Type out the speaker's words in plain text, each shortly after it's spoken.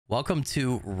Welcome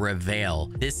to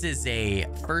Reveil. This is a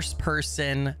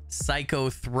first-person psycho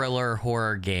thriller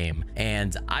horror game,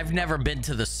 and I've never been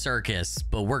to the circus,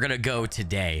 but we're gonna go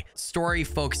today. Story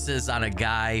focuses on a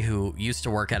guy who used to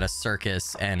work at a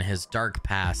circus and his dark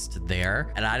past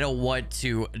there, and I don't want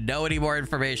to know any more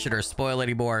information or spoil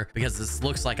any more because this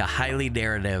looks like a highly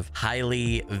narrative,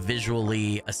 highly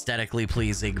visually, aesthetically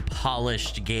pleasing,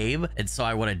 polished game, and so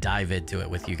I want to dive into it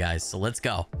with you guys. So let's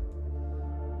go.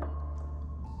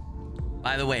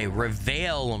 By the way,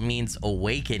 Reveil means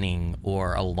awakening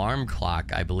or alarm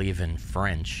clock, I believe, in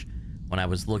French, when I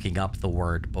was looking up the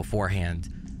word beforehand.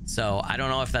 So I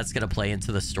don't know if that's going to play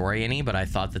into the story any, but I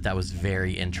thought that that was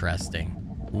very interesting.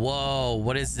 Whoa,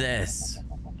 what is this?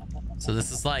 So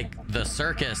this is like the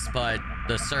circus, but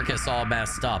the circus all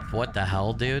messed up. What the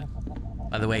hell, dude?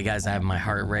 By the way, guys, I have my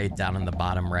heart rate down in the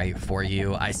bottom right for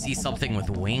you. I see something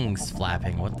with wings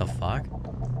flapping. What the fuck?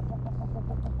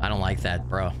 I don't like that,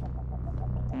 bro.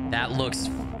 That looks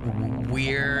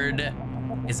weird.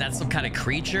 Is that some kind of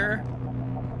creature?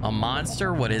 A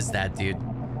monster? What is that, dude?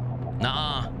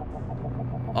 Nuh-uh.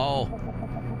 Oh,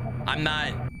 I'm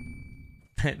not.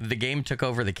 The game took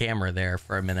over the camera there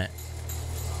for a minute.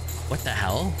 What the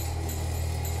hell?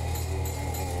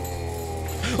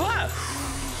 Ah!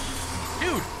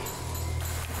 Dude.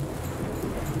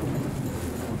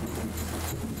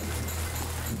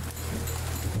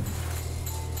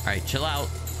 All right, chill out.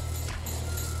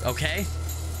 Okay.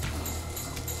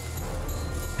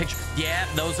 Picture. Yeah,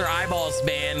 those are eyeballs,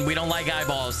 man. We don't like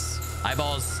eyeballs.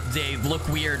 Eyeballs, they look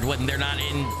weird when they're not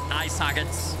in eye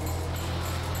sockets.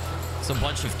 It's a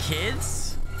bunch of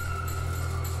kids.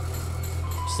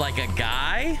 It's like a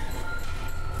guy.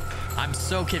 I'm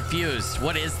so confused.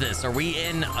 What is this? Are we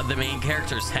in the main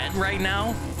character's head right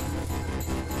now?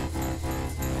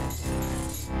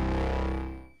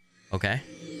 Okay.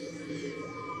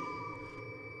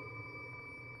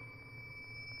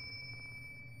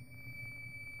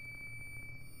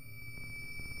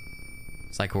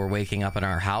 It's like we're waking up in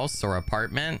our house or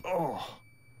apartment. Oh,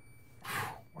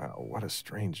 wow, what a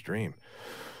strange dream.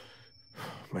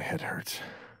 My head hurts.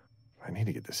 I need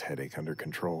to get this headache under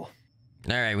control.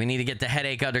 All right, we need to get the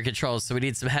headache under control, so we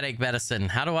need some headache medicine.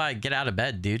 How do I get out of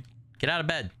bed, dude? Get out of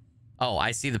bed. Oh,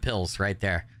 I see the pills right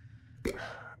there.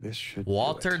 This should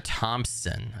Walter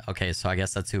Thompson. Okay, so I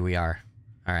guess that's who we are.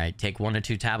 All right, take 1 to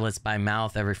 2 tablets by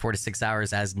mouth every 4 to 6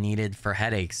 hours as needed for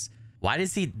headaches. Why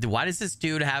does this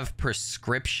dude have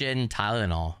prescription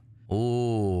Tylenol?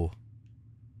 Ooh. All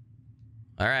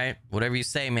right. Whatever you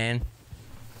say, man.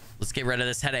 Let's get rid of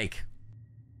this headache.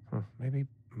 Maybe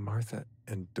Martha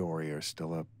and Dorie are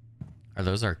still up. Are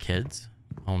those our kids?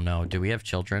 Oh no. Do we have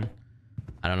children?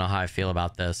 I don't know how I feel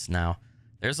about this now.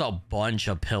 There's a bunch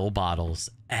of pill bottles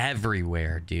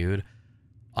everywhere, dude.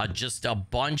 Just a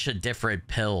bunch of different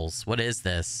pills. What is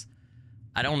this?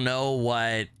 I don't know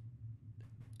what...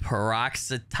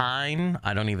 Paroxetine.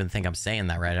 I don't even think I'm saying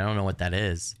that right. I don't know what that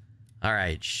is. All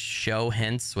right. Show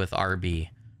hints with RB.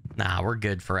 Nah, we're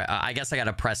good for it. I guess I got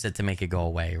to press it to make it go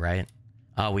away, right?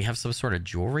 We have some sort of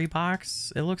jewelry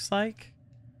box, it looks like.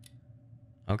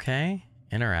 Okay.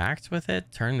 Interact with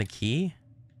it. Turn the key.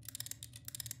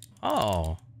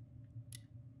 Oh.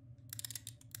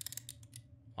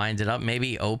 Wind it up.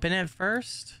 Maybe open it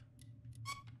first.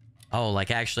 Oh,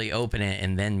 like actually open it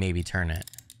and then maybe turn it.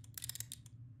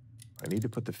 I need to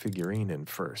put the figurine in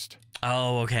first.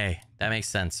 Oh, okay. That makes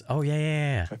sense. Oh,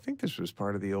 yeah. I think this was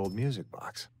part of the old music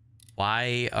box.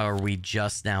 Why are we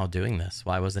just now doing this?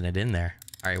 Why wasn't it in there?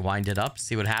 All right, wind it up.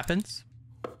 See what happens.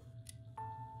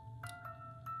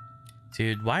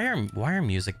 Dude, why are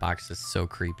music boxes so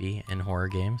creepy in horror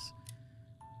games?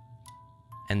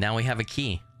 And now we have a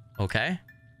key. Okay.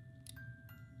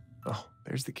 Oh,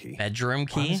 there's the key. Bedroom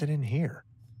key. Why is it in here?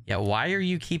 Yeah, why are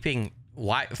you keeping...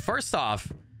 Why? First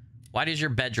off... Why does your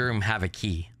bedroom have a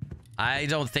key? I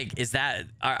don't think... Is that...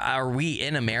 Are we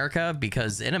in America?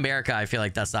 Because in America, I feel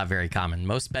like that's not very common.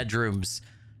 Most bedrooms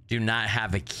do not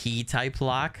have a key type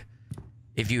lock.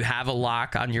 If you have a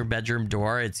lock on your bedroom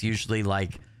door, it's usually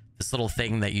like this little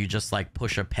thing that you just like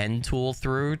push a pen tool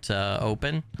through to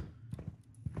open.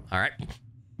 All right.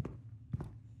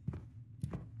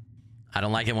 I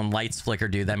don't like it when lights flicker,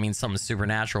 dude. That means something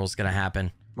supernatural is going to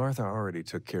happen. Martha already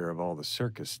took care of all the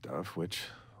circus stuff, which...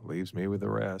 leaves me with the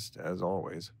rest, as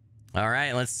always. All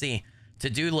right, let's see.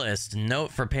 To-do list.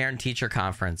 Note for parent-teacher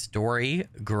conference. Dorie,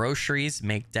 groceries,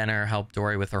 make dinner, help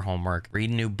Dorie with her homework, read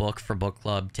a new book for book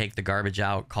club, take the garbage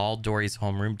out, call Dorie's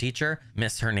homeroom teacher,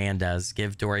 Miss Hernandez,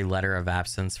 give Dorie letter of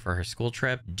absence for her school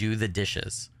trip, do the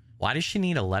dishes. Why does she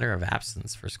need a letter of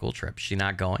absence for school trip? Is she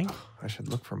not going? I should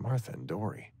look for Martha and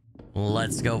Dorie.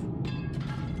 Let's go.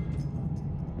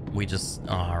 We just,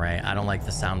 all right. I don't like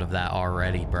the sound of that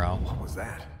already, bro. What was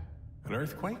that? An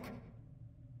earthquake?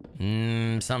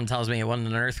 Something tells me it wasn't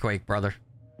an earthquake, brother.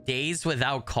 Days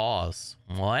without cause.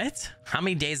 What? How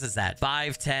many days is that?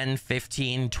 5, 10,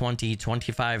 15, 20,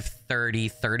 25, 30,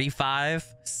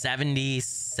 35, 70,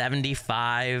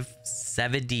 75,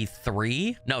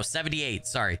 73? No, 78.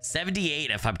 Sorry. 78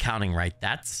 if I'm counting right.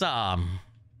 That's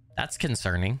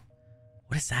concerning.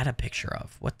 What is that a picture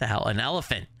of? What the hell? An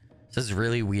elephant. This is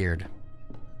really weird.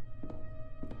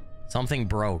 Something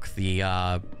broke.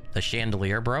 The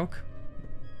chandelier broke.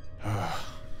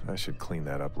 I should clean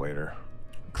that up later.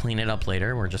 Clean it up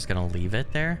later. We're just gonna leave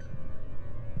it there.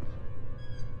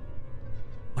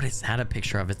 What is that a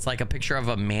picture of? It's like a picture of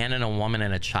a man and a woman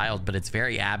and a child, but it's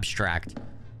very abstract.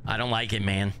 I don't like it,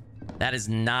 man. That is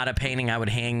not a painting I would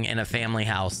hang in a family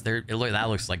house. That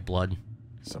looks like blood.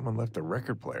 Someone left a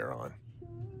record player on.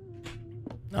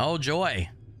 Oh, joy.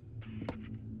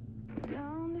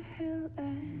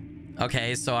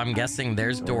 Okay, so I'm guessing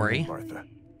there's Dorie Martha.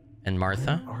 and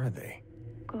Martha. Where are they?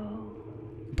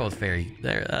 Both very,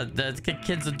 the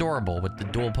kid's adorable with the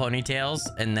dual ponytails,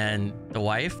 and then the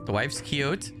wife's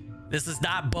cute. This does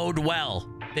not bode well.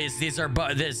 These are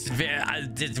this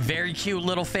very cute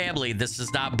little family. This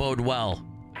does not bode well.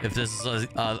 If this is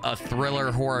a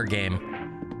thriller horror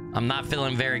game, I'm not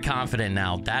feeling very confident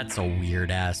now. That's a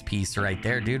weird ass piece right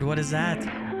there, dude. What is that?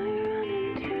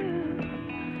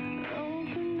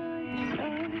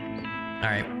 All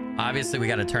right, obviously we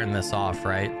got to turn this off,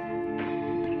 right?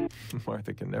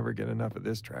 Martha can never get enough of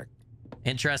this track.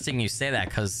 Interesting you say that,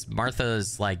 because Martha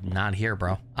is like not here,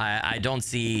 bro. I don't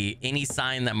see any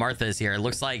sign that Martha is here. It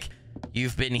looks like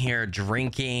you've been here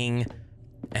drinking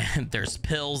and there's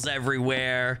pills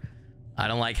everywhere. I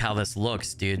don't like how this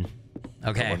looks, dude.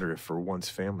 Okay. I wonder if for once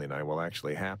family night will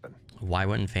actually happen. Why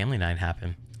wouldn't family night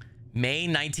happen? May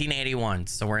 1981.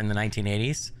 So we're in the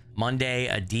 1980s. Monday,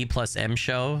 a D+M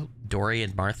show. Dorie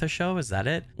and Martha show. Is that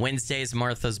it? Wednesday's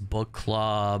Martha's book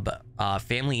club.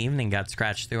 Family evening got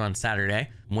scratched through on Saturday.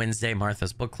 Wednesday,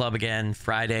 Martha's book club again.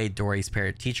 Friday, Dorie's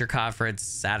parent teacher conference.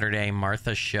 Saturday,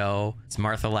 Martha's show. Is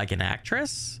Martha like an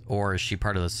actress, or is she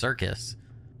part of the circus?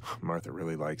 Martha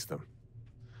really likes them.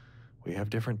 We have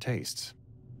different tastes.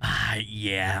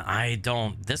 Yeah, I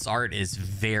don't. This art is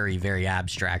very, very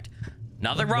abstract.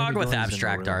 Nothing wrong with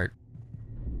abstract art.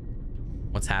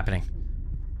 What's happening?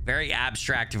 Very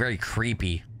abstract, very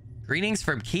creepy. Greetings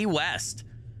from Key West.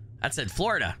 That's it,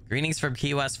 Florida. Greetings from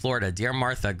Key West, Florida. Dear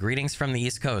Martha, greetings from the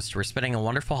East Coast. We're spending a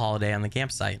wonderful holiday on the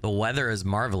campsite. The weather is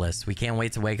marvelous. We can't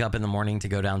wait to wake up in the morning to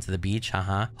go down to the beach.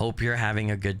 Hope you're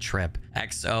having a good trip.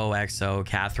 XOXO,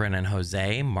 Catherine and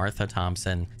Jose. Martha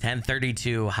Thompson.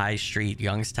 1032 High Street,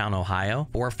 Youngstown, Ohio.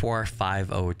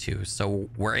 44502. So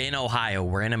we're in Ohio.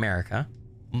 We're in America.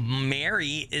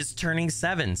 Mary is turning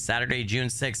 7, Saturday, June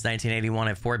 6, 1981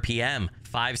 at 4 p.m.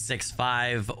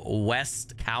 565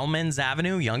 West Cowmans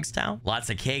Avenue, Youngstown. Lots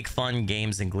of cake, fun,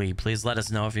 games, and glee. Please let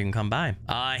us know if you can come by.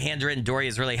 Handwritten Dorie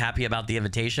is really happy about the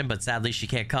invitation, but sadly she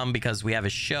can't come because we have a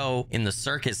show in the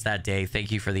circus that day. Thank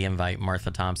you for the invite,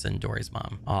 Martha Thompson, Dorie's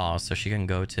mom. Oh, so she can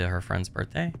go to her friend's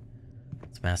birthday?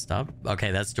 It's messed up.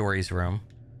 Okay, that's Dorie's room.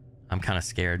 I'm kind of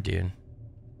scared, dude.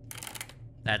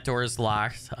 That door is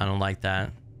locked. I don't like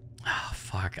that. Oh,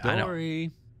 fuck.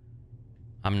 Dorie.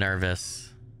 I'm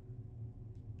nervous.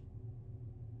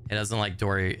 It doesn't like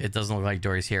Dorie. It doesn't look like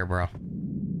Dorie's here, bro.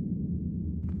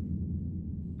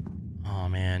 Oh,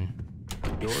 man.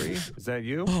 Dorie, is that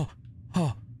you?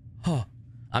 Oh.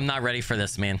 I'm not ready for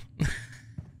this, man.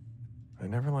 I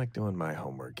never like doing my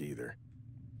homework either.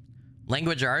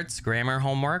 Language arts, grammar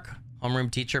homework.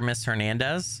 Homeroom teacher, Miss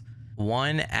Hernandez.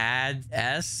 1 add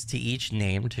S to each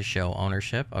name to show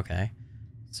ownership. Okay.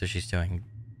 So she's doing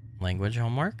language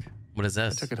homework. What is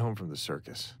this? I took it home from the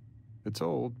circus. It's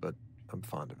old, but I'm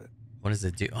fond of it. What does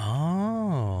it do?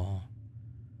 Oh.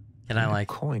 Can I like...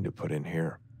 a coin to put in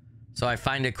here. So I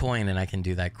find a coin and I can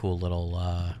do that cool little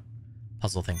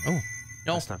puzzle thing. Oh,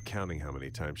 no. I stopped counting how many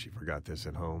times she forgot this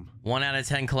at home. 1 out of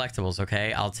 10 collectibles.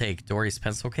 Okay, I'll take Dorie's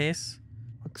pencil case.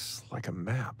 Looks like a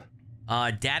map.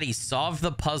 Daddy, solve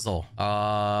the puzzle.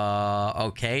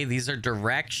 Okay, these are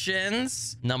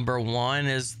directions. Number 1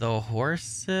 is the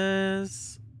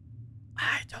horses.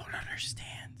 I don't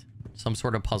understand. Some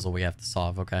sort of puzzle we have to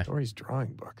solve, okay. Dorie's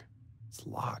drawing book. It's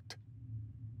locked.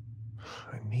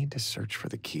 I need to search for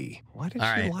the key. Why did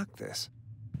she lock this?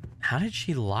 How did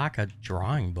she lock a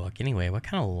drawing book? Anyway, what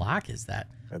kind of lock is that?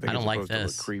 I think don't like it's supposed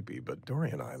this. to look creepy, but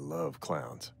Dorie and I love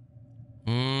clowns.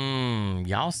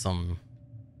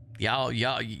 Y'all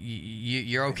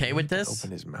you're okay with this? Open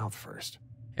his mouth first.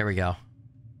 Here we go.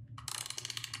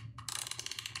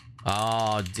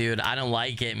 Oh, dude, I don't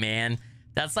like it, man.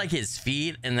 That's like his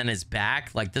feet and then his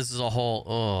back. Like, this is a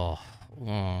whole...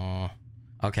 Oh.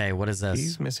 Okay, what is this?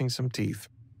 He's missing some teeth.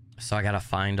 So I gotta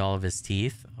find all of his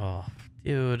teeth? Oh,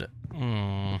 dude.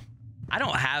 I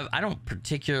don't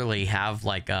particularly have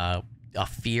like a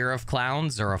fear of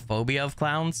clowns or a phobia of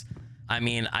clowns. I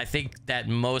mean, I think that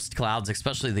most clowns,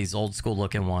 especially these old school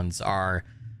looking ones, are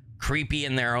creepy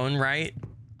in their own right.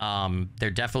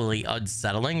 They're definitely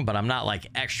unsettling, but I'm not like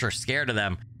extra scared of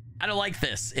them. I don't like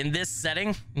this in this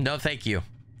setting. No, thank you.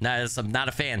 No, I'm not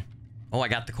a fan. Oh, I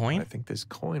got the coin. I think this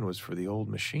coin was for the old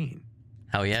machine.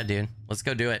 Hell yeah, dude. Let's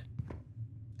go do it.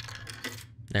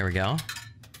 There we go.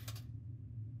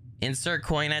 Insert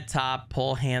coin at top,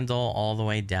 pull handle all the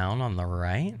way down on the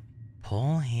right.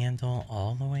 Pull handle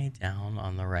all the way down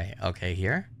on the right. Okay,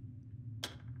 here.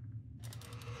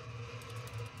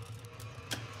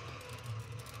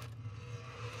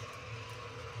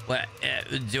 What,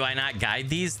 do I not guide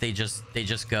these? They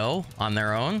just go on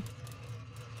their own?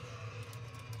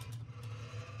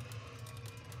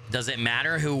 Does it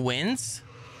matter who wins?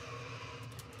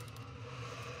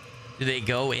 Do they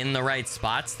go in the right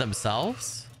spots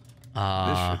themselves?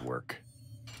 This should work.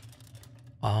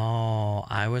 Oh,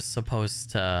 I was supposed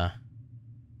to...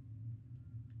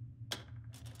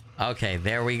 Okay,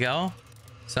 there we go.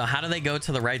 So how do they go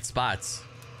to the right spots?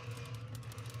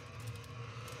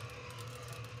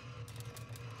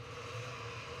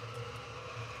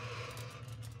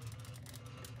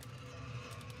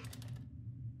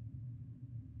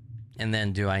 And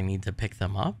then do I need to pick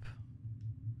them up?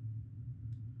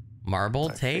 Marble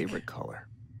My tape? favorite color.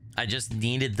 I just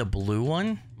needed the blue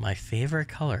one. My favorite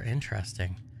color.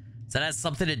 Interesting. So that has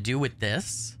something to do with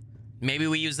this? Maybe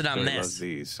we use it on Dorie this. loves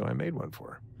these, so I made one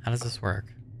for her. How does this work?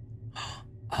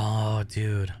 Oh,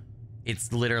 dude.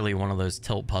 It's literally one of those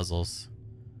tilt puzzles.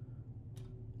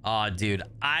 Oh, dude.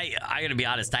 I gotta be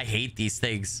honest. I hate these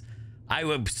things. I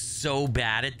am so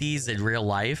bad at these in real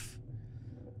life.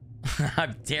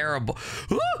 I'm terrible.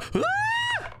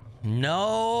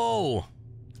 No.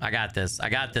 I got this. I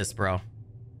got this, bro.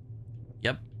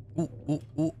 Yep. Ooh, ooh,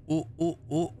 ooh, ooh, ooh,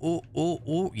 ooh, ooh, ooh,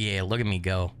 ooh. Yeah, look at me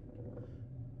go.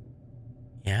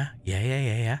 Yeah, yeah, yeah,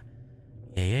 yeah, yeah.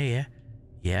 Yeah, yeah, yeah.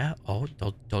 Yeah. Oh,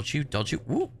 don't you.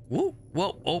 Woo, woo,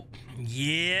 whoa, oh.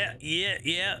 Yeah, yeah,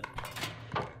 yeah.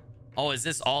 Oh, is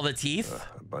this all the teeth?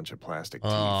 A bunch of plastic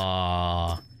teeth.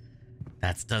 Oh,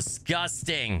 that's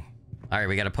disgusting. All right,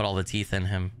 we got to put all the teeth in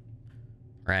him.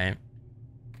 Right.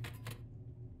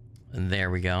 And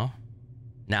there we go.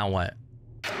 Now what?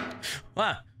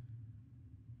 Ah.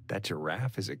 That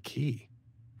giraffe is a key.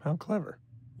 How clever.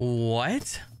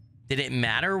 What? Did it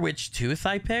matter which tooth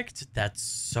I picked? That's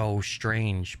so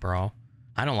strange, bro.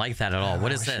 I don't like that at all.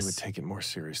 What is She would this? take it more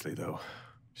seriously, though.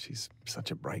 She's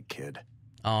such a bright kid.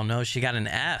 Oh, no, she got an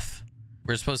F.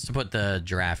 We're supposed to put the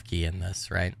giraffe key in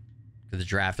this, right? The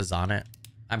giraffe is on it.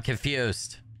 I'm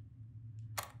confused.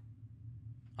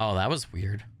 Oh, that was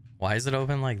weird. Why is it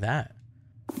open like that?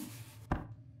 All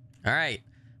right.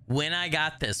 When I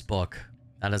got this book,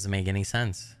 that doesn't make any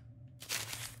sense.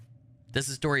 This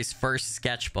is Dorie's first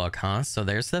sketchbook, huh? So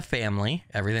there's the family.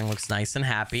 Everything looks nice and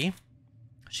happy.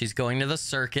 She's going to the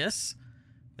circus.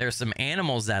 There's some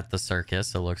animals at the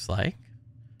circus, it looks like.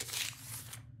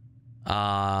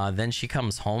 Then she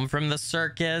comes home from the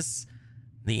circus.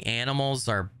 The animals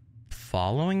are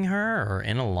following her or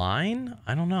in a line?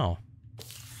 I don't know.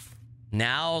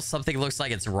 Now something looks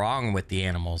like it's wrong with the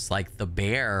animals. Like the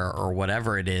bear or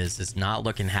whatever it is not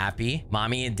looking happy.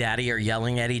 Mommy and daddy are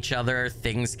yelling at each other.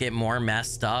 Things get more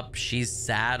messed up. She's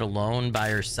sad alone by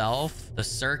herself. The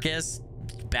circus,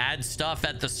 bad stuff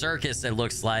at the circus. It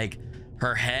looks like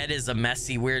her head is a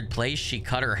messy, weird place. She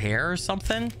cut her hair or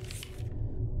something.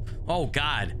 Oh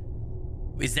God.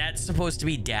 Is that supposed to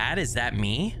be dad? Is that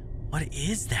me? What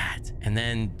is that? And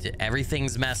then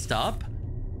everything's messed up.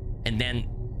 And then,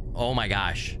 oh my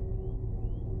gosh.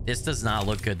 This does not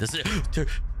look good. This is, there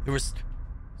was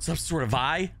some sort of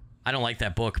eye. I don't like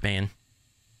that book, man.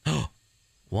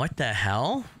 What the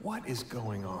hell? What is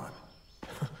going on?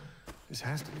 This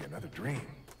has to be another dream.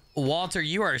 Walter,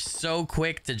 you are so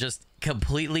quick to just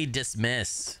completely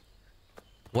dismiss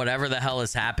whatever the hell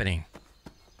is happening.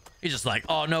 You're just like,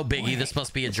 oh no, Biggie, Wait, this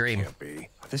must be a dream. Can't be.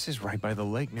 This is right by the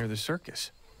lake near the circus.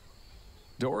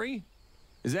 Dorie?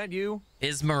 Is that you?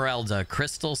 Esmeralda,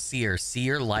 Crystal Seer,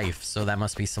 Seer Life. So that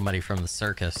must be somebody from the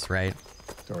circus, right?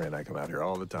 Dorie and I come out here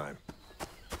all the time.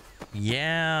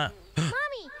 Yeah. Mommy,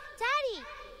 Daddy,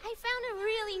 I found a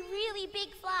really, really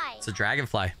big fly. It's a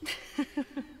dragonfly.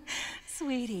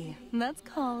 Sweetie, that's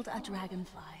called a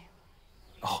dragonfly.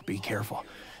 Oh, be careful.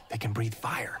 They can breathe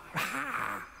fire.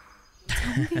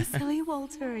 Don't be silly,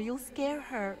 Walter. You'll scare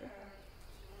her.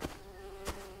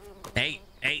 Hey.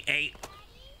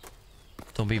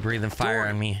 Don't be breathing fire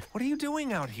on me. What are you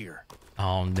doing out here?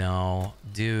 Oh no,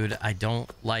 dude, I don't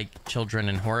like children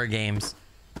in horror games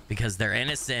because they're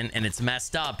innocent and it's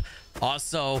messed up.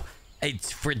 Also,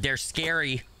 they're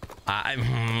scary.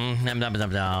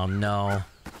 No.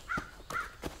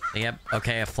 Yep,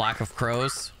 okay, a flock of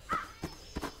crows.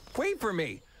 Wait for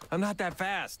me. I'm not that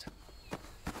fast.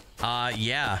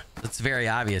 Yeah, that's very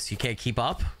obvious. You can't keep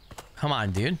up? Come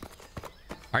on, dude.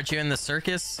 Aren't you in the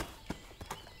circus?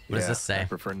 What does this say? I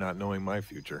prefer not knowing my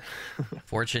future.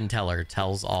 Fortune teller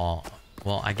tells all.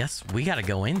 Well, I guess we gotta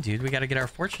go in, dude. We gotta get our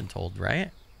fortune told,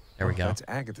 right? There we go. That's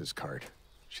Agatha's card.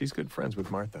 She's good friends with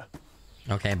Martha.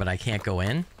 Okay, but I can't go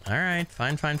in? All right,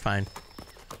 fine.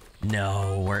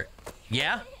 No,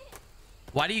 yeah?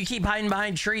 Why do you keep hiding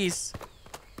behind trees?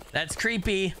 That's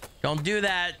creepy. Don't do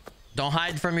that. Don't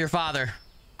hide from your father.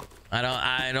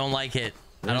 I don't like it.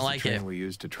 I don't like it. We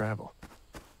use to travel.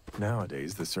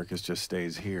 Nowadays, the circus just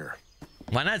stays here.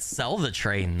 Why not sell the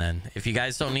train then? If you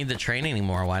guys don't need the train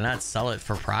anymore, why not sell it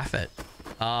for profit?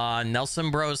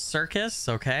 Nelson Bros Circus,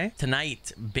 okay.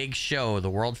 Tonight, big show, the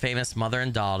world famous mother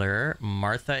and daughter,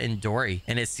 Martha and Dorie,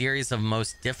 in a series of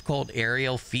most difficult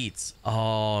aerial feats.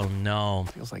 Oh no.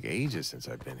 Feels like ages since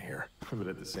I've been here, but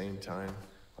at the same time,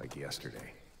 like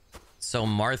yesterday. So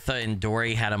Martha and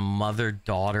Dorie had a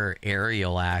mother-daughter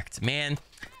aerial act. Man,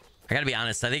 I gotta be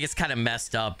honest, I think it's kind of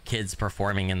messed up kids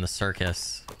performing in the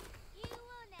circus. You will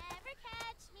never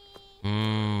catch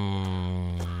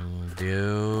me.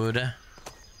 Dude.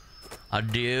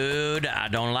 Dude, I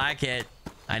don't like it.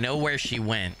 I know where she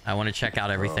went. I want to check out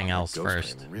everything else ghost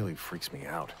first. train really freaks me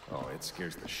out. Oh, it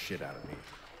scares the shit out of me.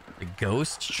 The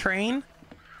ghost train?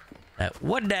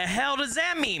 What the hell does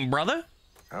that mean, brother?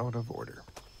 Out of order.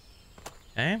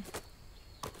 Okay.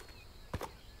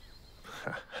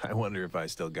 I wonder if I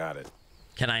still got it.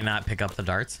 Can I not pick up the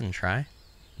darts and try?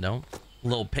 No.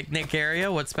 Little picnic area.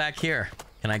 What's back here?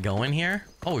 Can I go in here?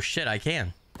 Oh shit, I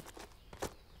can.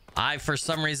 I, for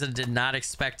some reason, did not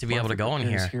expect to be able to go in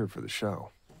here. Here for the show.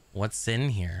 What's in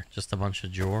here? Just a bunch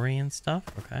of jewelry and stuff?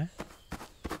 Okay.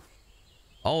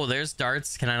 Oh, there's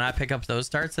darts. Can I not pick up those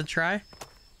darts and try?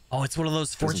 Oh, it's one of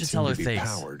those fortune teller things.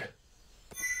 Powered.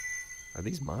 Are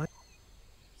these mine?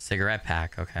 Cigarette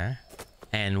pack, okay.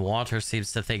 And Walter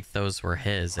seems to think those were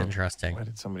his. Interesting. Why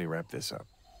did somebody wrap this up?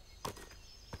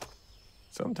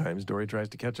 Sometimes Dorie tries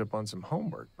to catch up on some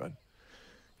homework, but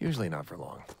usually not for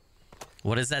long.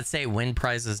 What does that say? Win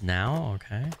prizes now?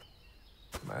 Okay.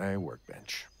 My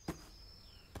workbench.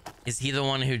 Is he the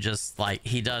one who just like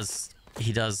he does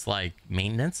like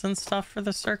maintenance and stuff for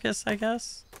the circus, I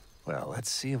guess? Well, let's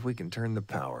see if we can turn the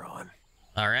power on.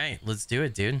 All right, let's do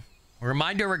it, dude.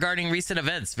 Reminder regarding recent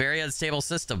events. Very unstable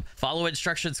system. Follow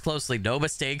instructions closely. No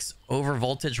mistakes. Over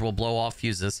voltage will blow off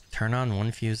fuses. Turn on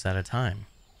one fuse at a time.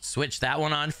 Switch that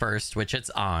one on first, which it's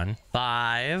on.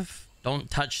 5. Don't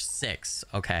touch 6.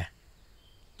 Okay.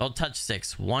 Don't touch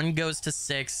 6. 1 goes to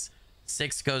 6.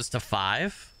 6 goes to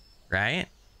 5. Right?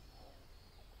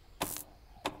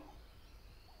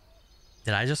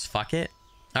 Did I just fuck it?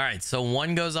 All right, so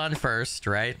 1 goes on first,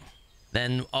 right?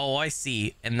 Then, oh, I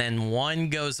see. And then 1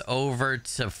 goes over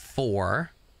to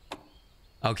 4.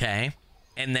 Okay.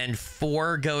 And then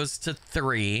 4 goes to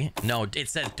 3. No, it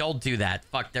said don't do that.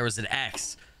 Fuck, there was an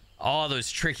X. Oh, those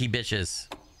tricky bitches.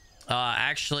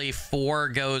 Actually, 4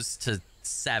 goes to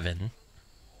 7.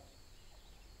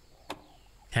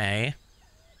 Okay.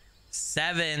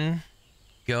 7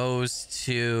 goes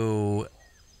to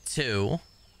 2.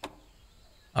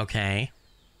 Okay.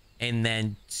 And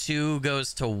then 2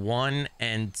 goes to 1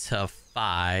 and to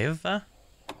 5.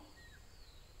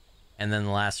 And then the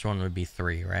last one would be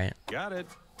 3, right? Got it.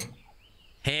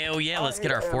 Hell yeah, let's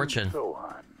get our fortune.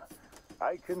 Zohan.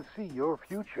 I can see your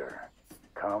future.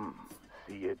 Come,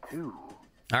 see it too.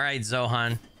 All right,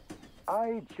 Zohan.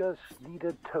 I just need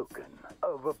a token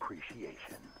of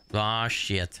appreciation. Aw,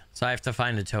 shit. So I have to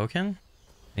find a token?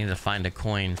 I need to find a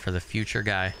coin for the future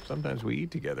guy. Sometimes we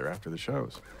eat together after the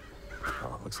shows.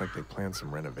 Oh, looks like they planned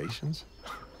some renovations.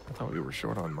 I thought we were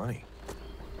short on money.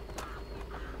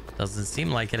 Doesn't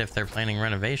seem like it if they're planning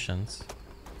renovations.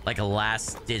 Like a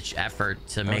last-ditch effort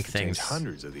to make things...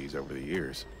 hundreds of these over the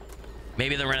years.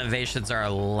 Maybe the renovations are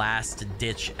a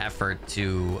last-ditch effort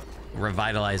to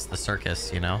revitalize the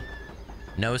circus, you know?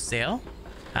 No sale?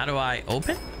 How do I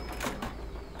open?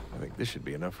 I think this should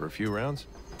be enough for a few rounds.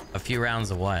 A few rounds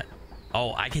of what?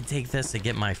 Oh, I can take this to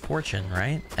get my fortune,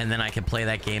 right? And then I can play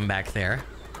that game back there.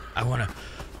 I want to...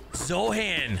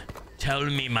 Zohan, tell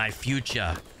me my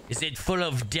future. Is it full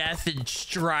of death and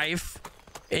strife?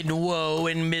 in woe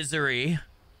and misery.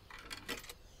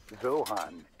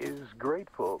 Zohan is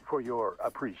grateful for your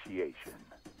appreciation.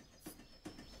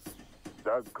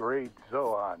 The great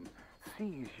Zohan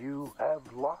sees you have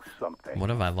lost something. What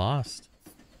have I lost?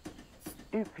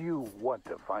 If you want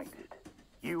to find it,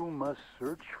 you must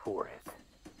search for it.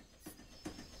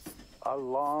 A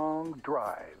long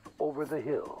drive over the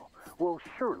hill will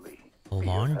surely A be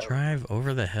long of help. drive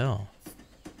over the hill.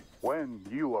 When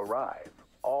you arrive,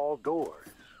 all doors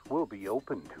will be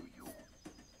open to you.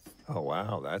 Oh,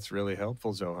 wow. That's really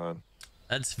helpful, Zohan.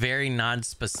 That's very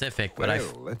non-specific, but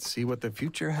Well, let's see what the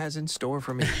future has in store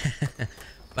for me.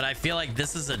 but I feel like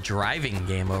this is a driving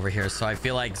game over here, so I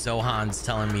feel like Zohan's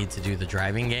telling me to do the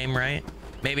driving game, right?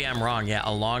 Maybe I'm wrong. Yeah,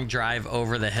 a long drive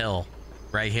over the hill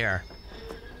right here.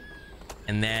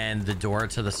 And then the door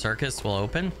to the circus will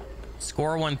open.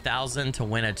 Score 1,000 to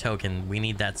win a token. We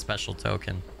need that special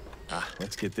token.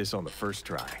 Let's get this on the first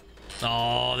try.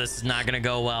 Oh, this is not gonna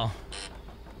go well.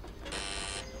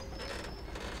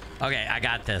 Okay, I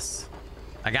got this.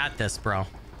 I got this, bro.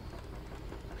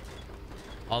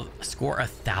 I'll score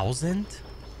 1,000?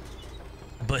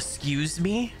 But excuse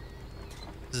me?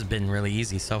 This has been really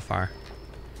easy so far.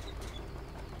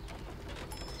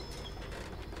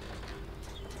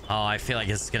 Oh, I feel like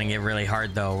it's gonna get really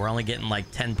hard though. We're only getting like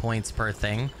 10 points per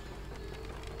thing.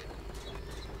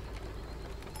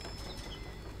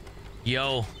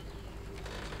 Yo.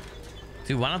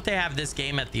 Dude, why don't they have this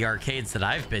game at the arcades that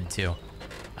I've been to?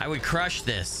 I would crush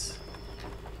this.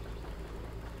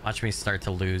 Watch me start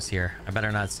to lose here. I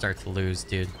better not start to lose,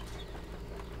 dude.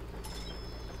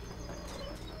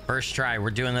 First try. We're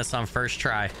doing this on first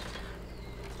try.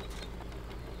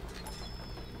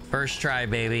 First try,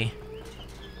 baby.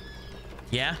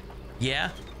 Yeah? Yeah?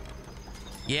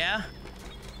 Yeah?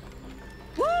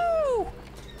 Woo!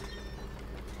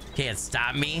 Can't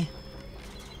stop me.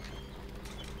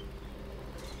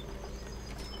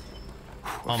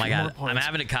 Oh my god, I'm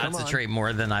having to concentrate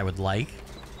more than I would like,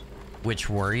 which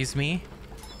worries me.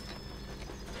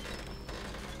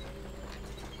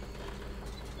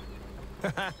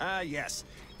 Yes,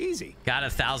 easy. Got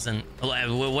 1,000.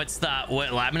 What's the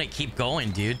what? I'm gonna keep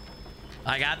going, dude.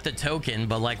 I got the token,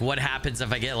 but like, what happens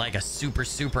if I get like a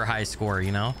super high score?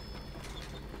 You know,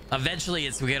 eventually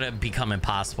it's gonna become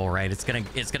impossible, right? It's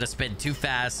gonna spin too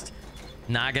fast.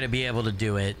 Not gonna be able to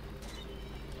do it.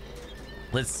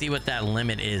 Let's see what that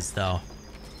limit is, though.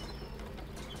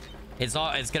 It's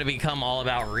gonna become all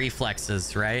about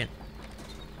reflexes, right?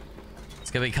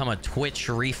 It's gonna become a Twitch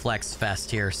reflex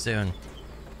fest here soon.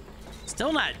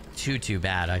 Still not too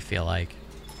bad, I feel like.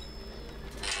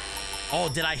 Oh,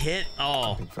 did I hit?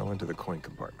 Oh, It fell into the coin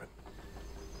compartment.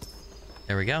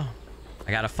 there we go.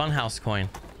 I got a funhouse coin.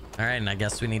 All right, and I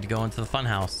guess we need to go into the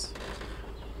funhouse.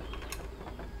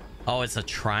 Oh, it's a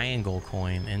triangle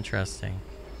coin. Interesting.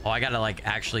 Oh, I gotta like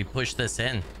actually push this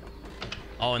in.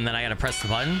 Oh, and then I gotta press the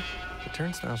button. The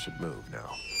turnstile should move now.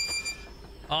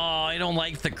 Oh, I don't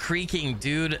like the creaking,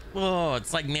 dude. Oh,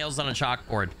 it's like nails on a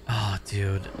chalkboard. Oh,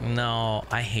 dude. No,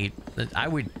 I hate that. I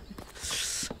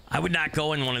would not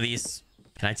go in one of these.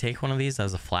 Can I take one of these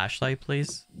as a flashlight,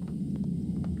 please?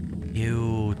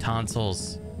 Ew,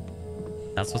 tonsils.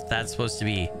 That's what that's supposed to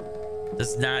be.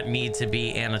 Does not need to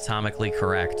be anatomically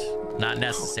correct. Not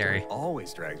necessary.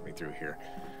 Always drags me through here.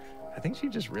 I think she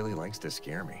just really likes to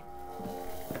scare me.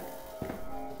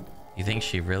 You think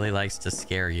she really likes to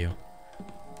scare you?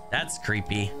 That's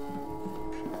creepy.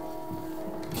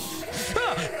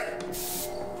 Ah!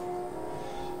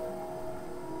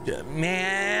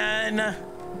 Man,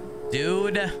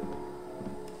 dude,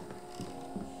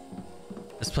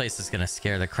 this place is gonna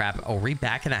scare the crap. Oh, are we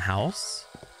back in a house?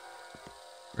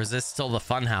 Or is this still the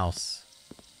fun house?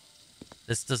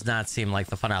 This does not seem like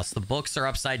the fun house. The books are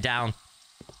upside down.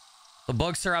 The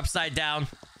books are upside down.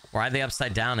 Why are they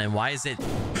upside down? And why is it...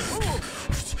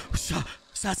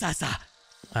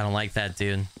 I don't like that,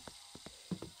 dude.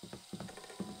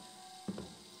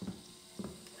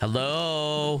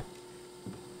 Hello?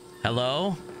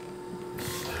 Hello?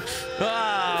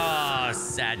 Ah,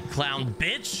 sad clown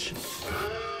bitch.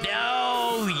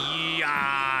 No,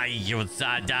 yeah, you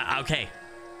okay.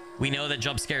 We know that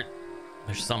jump scare.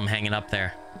 There's something hanging up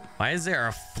there. Why is there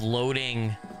a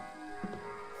floating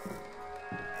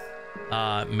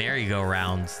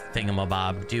merry-go-round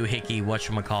thingamabob doohickey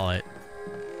whatchamacallit?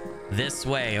 This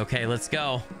way. Okay, let's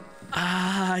go.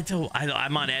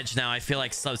 I'm on edge now. I feel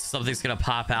like something's gonna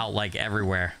pop out like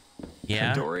everywhere.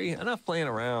 Yeah. Dorie, enough playing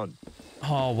around.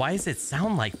 Oh, why does it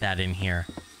sound like that in here?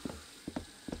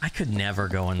 I could never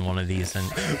go in one of these in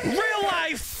real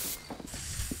life.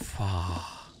 Oh.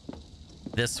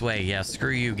 This way. Yeah,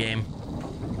 screw you, game.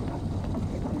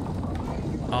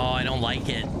 Oh, I don't like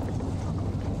it.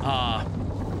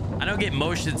 I don't get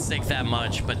motion sick that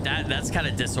much, but that's kind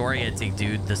of disorienting,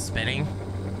 dude. The spinning.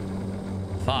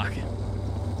 Fuck.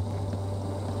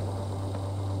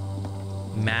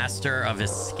 Master of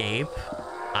Escape.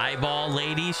 Eyeball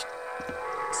Lady.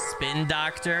 Spin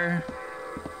Doctor.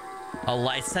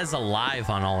 It says alive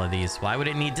on all of these. Why would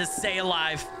it need to say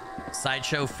alive?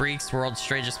 Sideshow Freaks. World's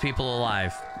Strangest People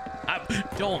Alive. I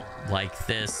don't like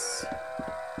this.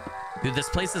 Dude, this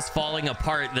place is falling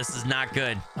apart. This is not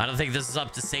good. I don't think this is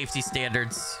up to safety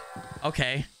standards.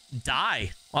 Okay.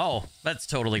 Die. Oh, that's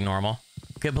totally normal.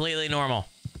 Completely normal.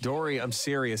 Dorie, I'm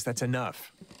serious. That's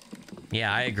enough.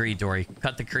 Yeah, I agree, Dorie.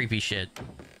 Cut the creepy shit.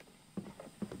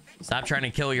 Stop trying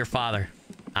to kill your father.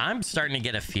 I'm starting to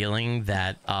get a feeling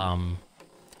that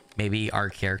maybe our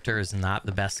character is not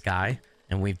the best guy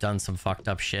and we've done some fucked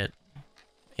up shit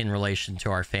in relation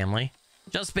to our family.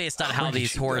 Just based on how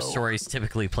these horror stories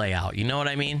typically play out. You know what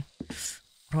I mean? What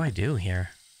do I do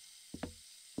here?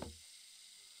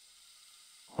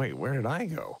 Wait, where did I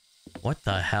go? What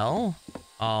the hell?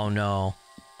 Oh, no.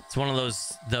 It's one of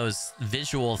those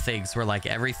visual things where, like,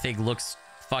 everything looks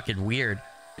fucking weird.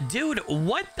 Dude,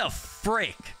 what the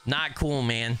frick? Not cool,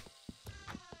 man.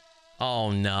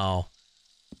 Oh, no.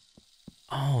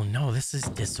 Oh, no. This is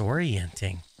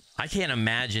disorienting. I can't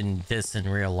imagine this in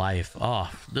real life. Oh,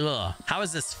 ugh. How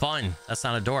is this fun? That's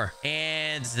not a door.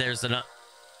 And there's an...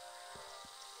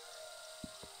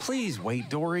 Please wait,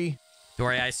 Dorie.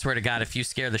 Dorie, I swear to God, if you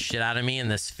scare the shit out of me in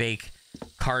this fake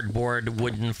cardboard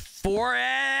wooden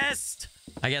forest...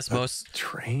 I guess most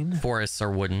train forests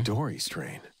are wooden. Dorie's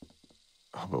train.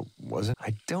 Oh, but wasn't...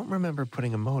 I don't remember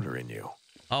putting a motor in you.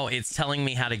 Oh, it's telling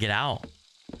me how to get out.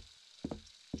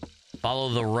 Follow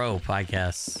the rope, I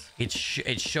guess. It's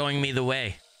showing me the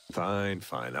way. Fine,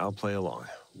 fine. I'll play along.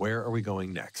 Where are we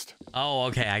going next? Oh,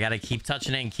 okay. I gotta keep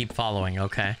touching it and keep following.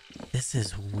 Okay. This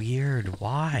is weird.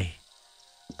 Why?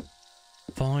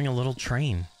 Following a little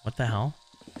train. What the hell?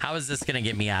 How is this gonna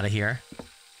get me out of here?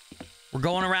 We're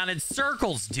going around in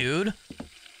circles, dude.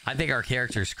 I think our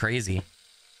character's crazy.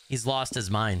 He's lost his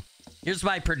mind. Here's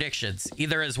my predictions.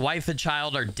 Either his wife and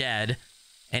child are dead,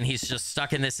 and he's just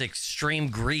stuck in this extreme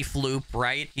grief loop,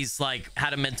 right? He's like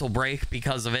had a mental break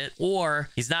because of it. Or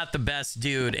he's not the best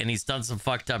dude and he's done some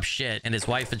fucked up shit and his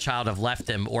wife and child have left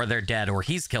him, or they're dead, or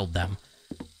he's killed them,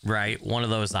 right? One of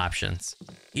those options.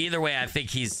 Either way, I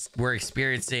think we're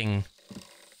experiencing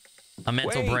a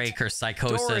mental break or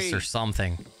psychosis Dorie. Or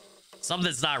something.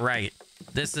 Something's not right.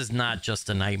 This is not just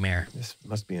a nightmare. This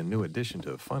must be a new addition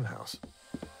to the funhouse.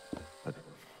 But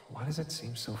why does it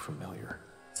seem so familiar?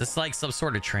 Is this like some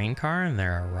sort of train car and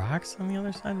there are rocks on the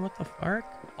other side? What the fuck?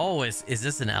 Oh, is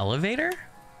this an elevator?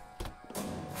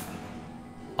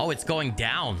 Oh, it's going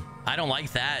down. I don't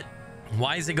like that.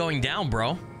 Why is it going down,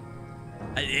 bro?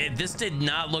 This did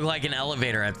not look like an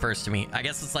elevator at first to me. I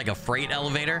guess it's like a freight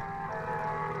elevator.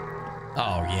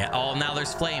 Oh, yeah. Oh, now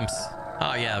there's flames.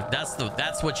 Oh, yeah.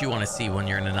 That's what you want to see when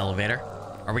you're in an elevator.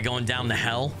 Are we going down to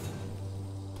hell?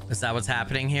 Is that what's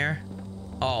happening here?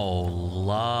 Oh,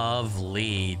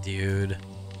 lovely, dude.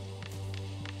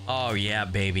 Oh, yeah,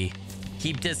 baby.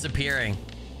 Keep disappearing.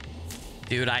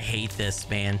 Dude, I hate this,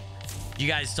 man. You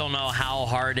guys don't know how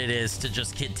hard it is to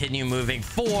just continue moving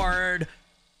forward.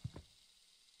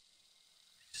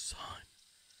 Son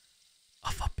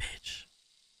of a bitch.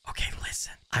 Okay,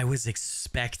 listen. I was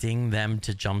expecting them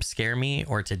to jump scare me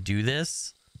or to do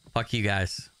this. Fuck you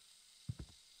guys.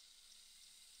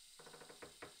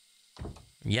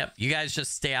 Yep, you guys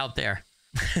just stay out there.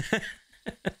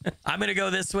 I'm gonna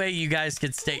go this way. You guys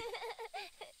can stay.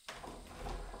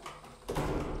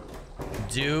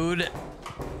 Dude.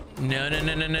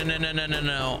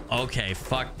 No. Okay,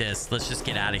 fuck this. Let's just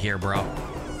get out of here, bro.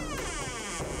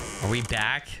 Are we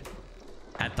back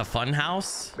at the fun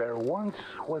house? There once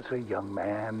was a young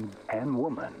man and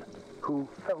woman who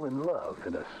fell in love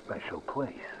in a special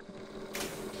place.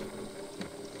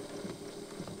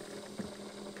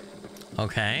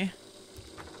 Okay.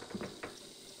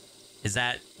 Is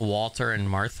that Walter and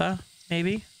Martha,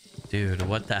 maybe? Dude,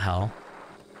 what the hell?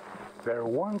 There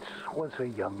once was a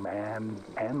young man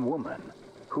and woman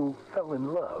who fell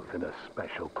in love in a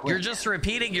special place. You're just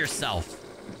repeating yourself.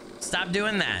 Stop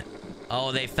doing that.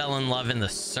 Oh, they fell in love in the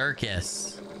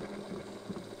circus.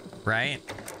 Right?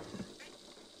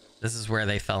 This is where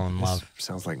they fell in love.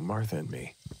 Sounds like Martha and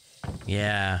me.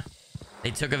 Yeah.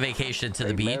 They took a vacation to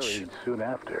the beach. They married soon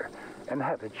after and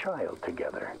had a child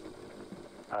together.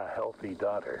 A healthy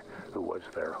daughter who was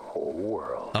their whole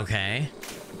world. Okay.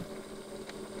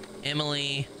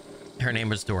 Emily, her name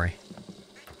was Dorie.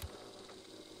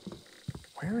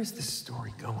 Where is this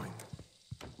story going?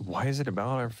 Why is it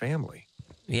about our family?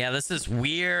 Yeah, this is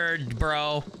weird,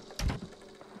 bro.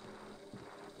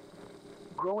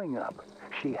 Growing up,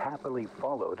 she happily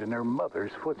followed in her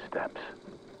mother's footsteps.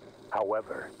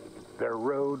 However, their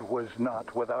road was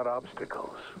not without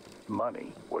obstacles.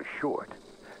 Money was short.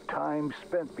 Time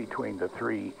spent between the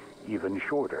three even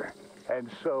shorter. And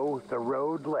so the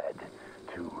road led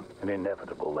to an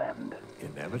inevitable end.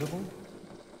 Inevitable?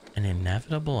 An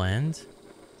inevitable end?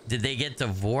 Did they get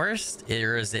divorced,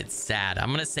 or is it sad?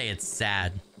 I'm gonna say it's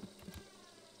sad.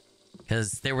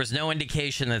 Because there was no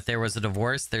indication that there was a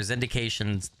divorce. There's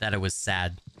indications that it was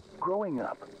sad. Growing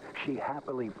up, she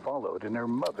happily followed in her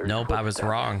mother's Nope, I was footsteps.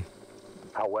 wrong.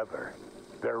 However,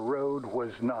 their road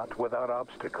was not without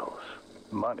obstacles.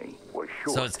 Money was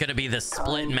short. So it's gonna be the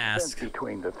split Time mask. spent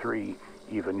between the three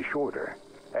even shorter.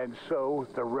 And so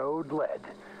the road led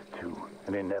to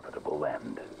an inevitable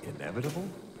end. Inevitable?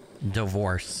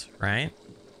 Divorce, right?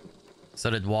 So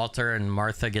did Walter and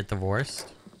Martha get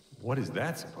divorced? What is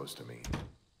that supposed to mean?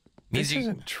 Means This you-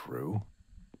 isn't true.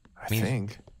 I Means-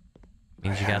 think.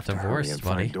 Means you I got have to hurry divorced, and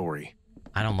buddy. find Dorie.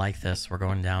 I don't like this. We're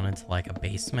going down into like a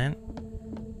basement.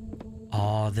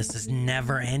 Oh, this is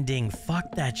never ending.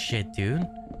 Fuck that shit, dude.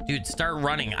 Dude, start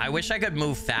running. I wish I could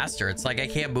move faster. It's like I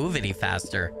can't move any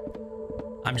faster.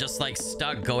 I'm just like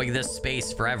stuck going this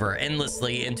space forever,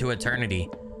 endlessly into eternity.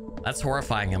 That's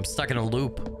horrifying. I'm stuck in a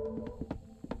loop.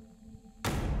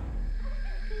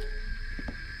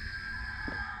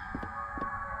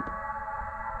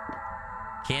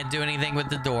 Can't do anything with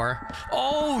the door.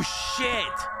 Oh,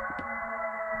 shit.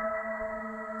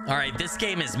 All right, this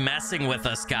game is messing with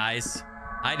us, guys.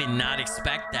 I did not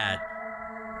expect that.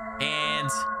 And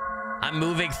I'm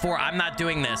moving forward. I'm not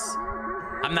doing this.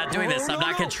 I'm not doing this. I'm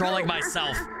not controlling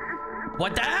myself.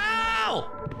 What the hell?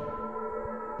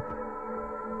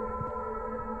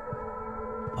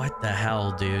 What the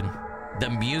hell, dude? The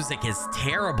music is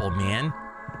terrible, man.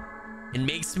 It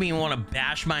makes me want to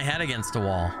bash my head against a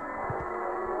wall.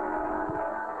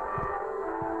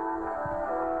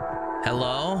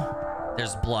 Hello?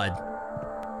 There's blood.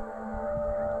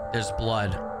 There's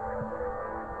blood.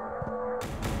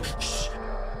 Shh.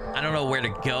 I don't know where to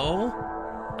go.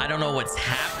 I don't know what's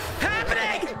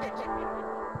happening.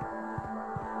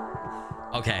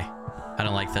 Okay. I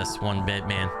don't like this one bit,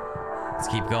 man. Let's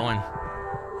keep going.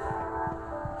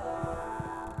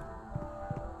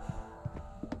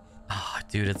 Oh,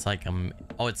 dude, it's like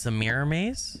oh, it's a mirror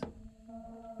maze?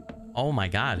 Oh my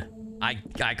god.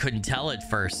 I couldn't tell at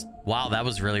first. Wow, that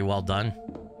was really well done.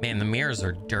 Man, the mirrors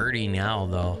are dirty now,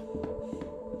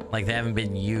 though. Like, they haven't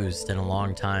been used in a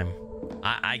long time.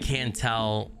 I can't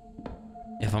tell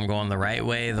if I'm going the right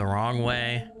way, the wrong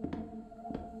way.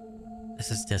 This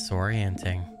is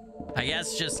disorienting. I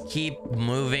guess just keep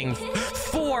moving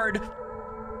forward.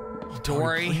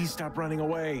 Dorie. Please stop running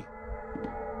away.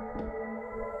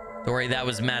 Dorie, that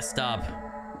was messed up.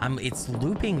 It's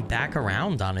looping back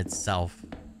around on itself.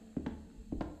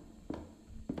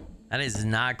 That is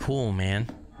not cool, man.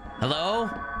 Hello?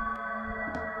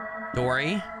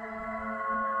 Dorie?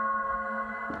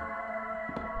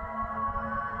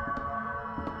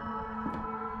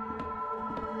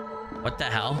 What the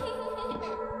hell?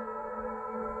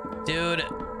 Dude.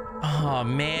 Oh,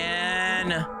 man.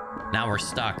 Now we're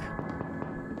stuck.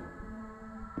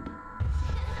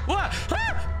 What?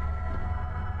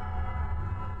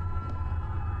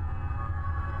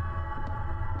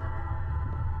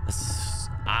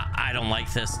 Ah! I don't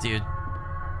like this, dude.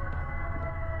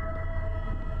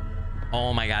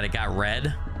 Oh my god, it got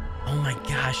red. Oh my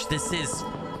gosh, this is...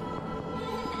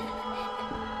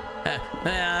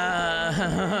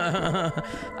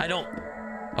 I don't...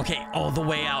 Okay, all the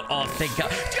way out. Oh, thank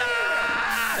god.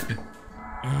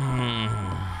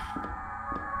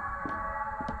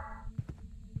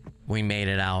 We made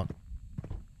it out.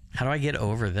 How do I get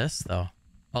over this, though?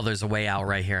 Oh, there's a way out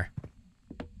right here.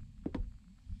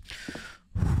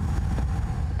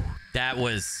 That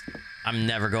was... I'm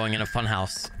never going in a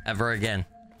funhouse ever again.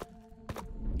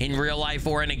 In real life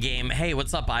or in a game. Hey,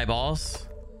 what's up, eyeballs?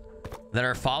 That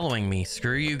are following me.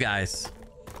 Screw you guys.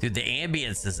 Dude, the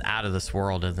ambience is out of this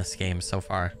world in this game so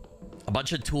far. A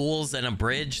bunch of tools and a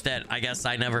bridge that I guess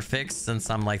I never fixed since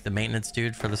I'm like the maintenance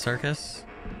dude for the circus.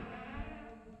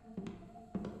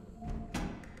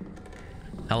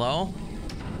 Hello?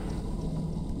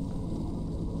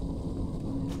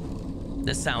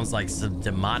 This sounds like some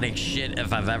demonic shit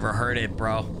if I've ever heard it,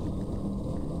 bro.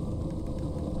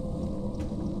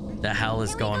 The hell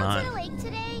is going on? Can we go to the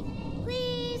lake today?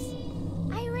 Please?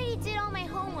 I already did all my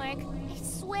homework. I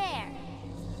swear.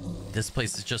 This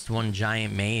place is just one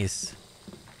giant maze.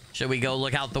 Should we go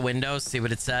look out the window, see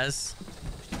what it says?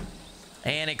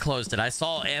 And it closed it. I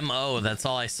saw M.O. That's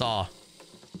all I saw.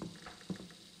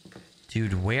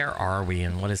 Dude, where are we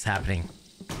and what is happening?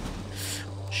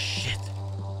 Shit.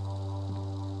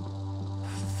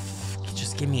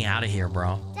 Just get me out of here,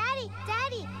 bro.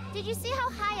 Daddy, did you see how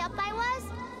high up I was?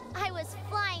 I was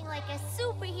flying like a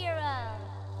superhero.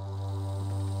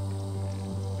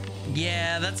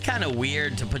 Yeah, that's kind of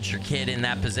weird to put your kid in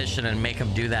that position and make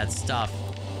him do that stuff.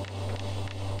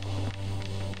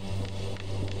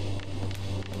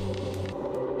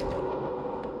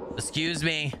 Excuse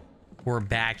me. We're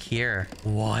back here.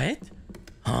 What?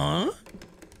 Huh?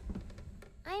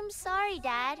 I'm sorry,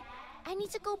 Dad. I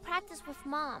need to go practice with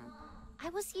Mom.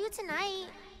 I will see you tonight.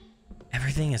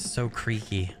 Everything is so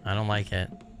creaky. I don't like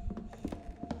it.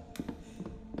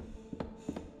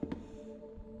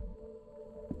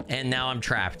 And now I'm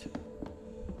trapped.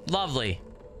 Lovely.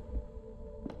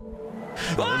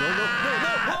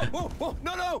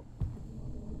 No!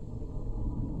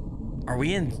 Are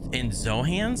we in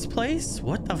Zohan's place?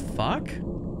 What the fuck?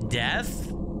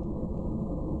 Death?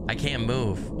 I can't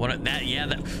move. What that? Yeah,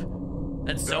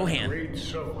 that's Zohan. The great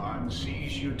Zohan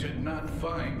sees you did not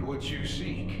find what you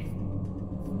seek.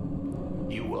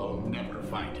 You will never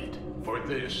find it, for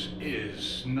this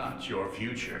is not your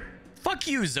future. Fuck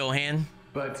you, Zohan.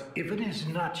 But if it is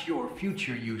not your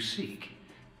future you seek,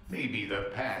 maybe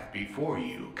the path before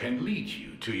you can lead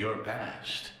you to your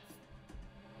past.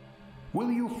 Will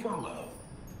you follow,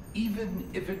 even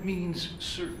if it means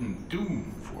certain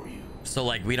doom for you? So,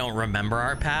 like, we don't remember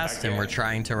our past and we're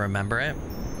trying to remember it?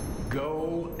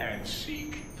 Go and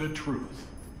seek the truth.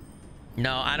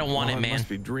 No, I don't want it, man. I must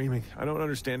be dreaming. I don't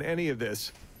understand any of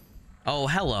this. Oh,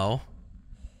 hello.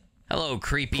 Hello,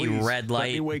 creepy Please, red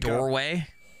light doorway.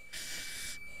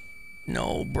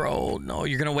 No, bro. No,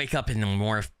 you're gonna wake up in a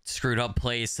more screwed up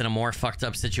place, in a more fucked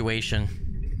up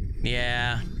situation.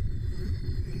 Yeah.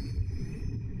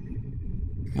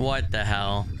 What the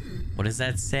hell? What does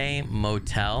that say?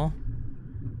 Motel?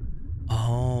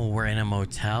 Oh, we're in a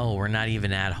motel. We're not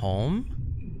even at home?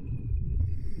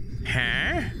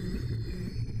 Huh?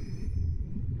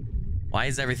 Why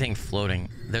is everything floating?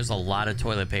 There's a lot of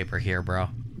toilet paper here, bro.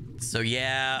 So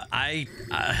yeah,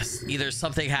 either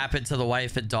something happened to the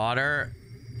wife and daughter,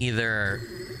 either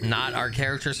not our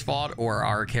character's fault or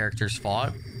our character's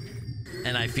fault.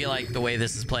 And I feel like the way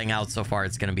this is playing out so far,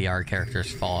 it's gonna be our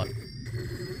character's fault.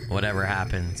 Whatever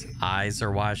happens. Eyes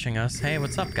are watching us. Hey,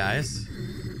 what's up, guys?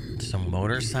 Some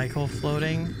motorcycle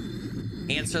floating.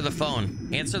 Answer the phone.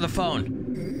 Answer the phone.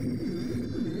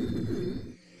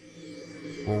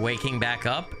 We're waking back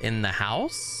up in the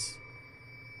house?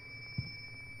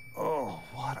 Oh,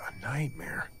 what a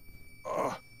nightmare.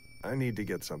 Oh, I need to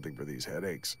get something for these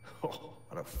headaches. Oh,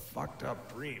 what a fucked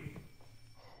up dream.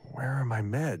 Where are my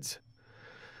meds?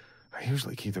 I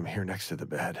usually keep them here next to the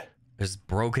bed. There's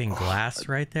broken glass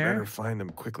right there. Better find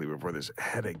them quickly before this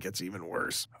headache gets even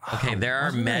worse. Okay, there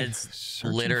are meds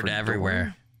littered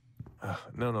everywhere.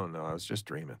 No, I was just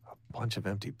dreaming. A bunch of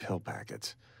empty pill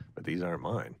packets. But these aren't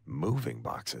mine. Moving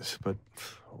boxes. But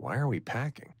why are we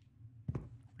packing? What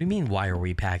do you mean, why are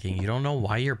we packing? You don't know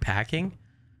why you're packing?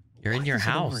 You're in your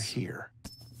house. Over here.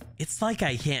 It's like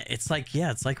I can't. It's like, yeah,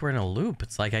 it's like we're in a loop.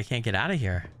 It's like I can't get out of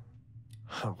here.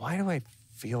 Why do I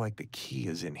feel like the key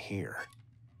is in here?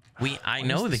 I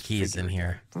know the key is in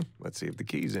here. Let's see if the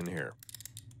key's in here.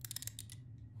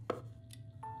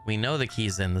 We know the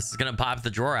key's in. This is gonna pop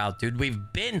the drawer out, dude. We've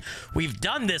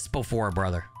done this before,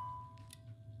 brother.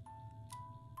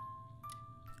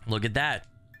 Look at that.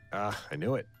 I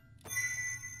knew it.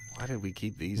 Why did we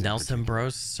keep these? Nelson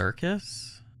Bros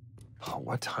Circus? Oh,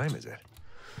 what time is it?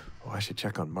 Oh, I should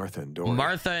check on Martha and Dorie.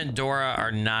 Martha and Dora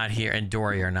are not here, and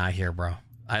Dorie are not here, bro.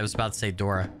 I was about to say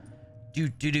Dora.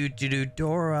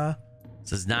 Dora.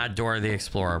 This is not Dora the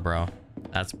Explorer, bro.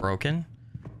 That's broken.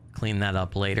 Clean that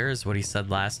up later is what he said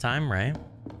last time, right?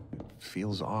 It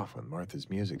feels off when Martha's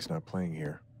music's not playing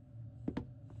here.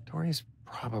 Dorie's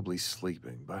probably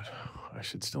sleeping, but I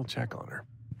should still check on her.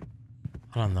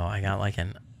 Hold on, though. I got like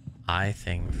an eye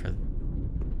thing for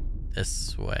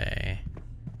this way.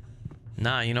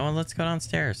 Nah, you know what? Let's go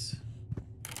downstairs.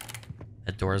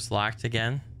 That door's locked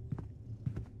again.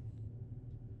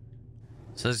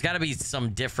 So there's got to be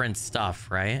some different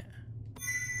stuff, right?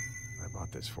 I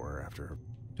bought this for her after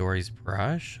Dorie's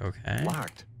brush. Okay.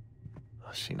 Locked.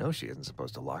 She knows she isn't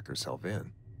supposed to lock herself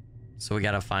in. So we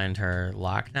got to find her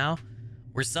lock now.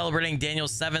 We're celebrating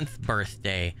Daniel's 7th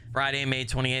birthday. Friday, May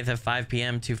 28th at 5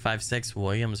 p.m. 256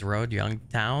 Williams Road,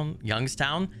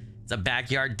 Youngstown. It's a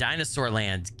backyard dinosaur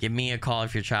land. Give me a call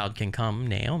if your child can come.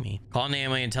 Naomi. Call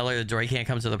Naomi and tell her that Dorie can't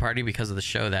come to the party because of the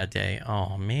show that day.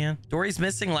 Oh, man. Dorie's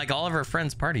missing like all of her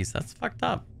friends' parties. That's fucked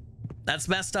up. That's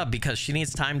messed up because she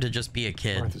needs time to just be a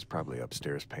kid. Martha's probably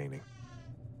upstairs painting.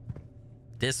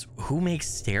 Who makes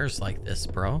stairs like this,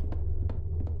 bro?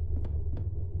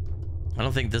 I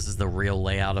don't think this is the real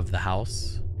layout of the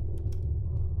house.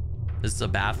 This is a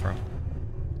bathroom.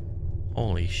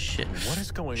 Holy shit. What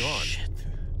is going on? Shit.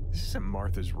 This isn't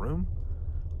Martha's room.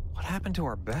 What happened to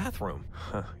our bathroom?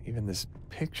 Huh, even this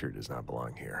picture does not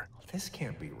belong here. This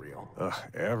can't be real. Ugh,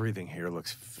 everything here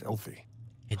looks filthy.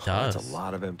 It does. That's a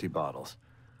lot of empty bottles.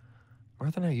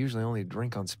 Martha and I usually only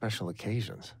drink on special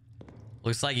occasions.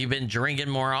 Looks like you've been drinking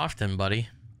more often, buddy.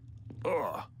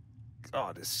 Ugh.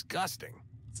 God, disgusting.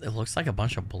 It looks like a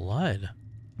bunch of blood.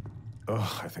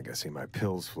 Ugh, I think I see my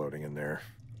pills floating in there.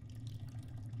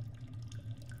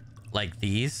 Like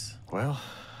these? Well,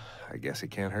 I guess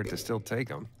it can't hurt to still take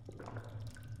them.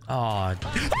 Oh.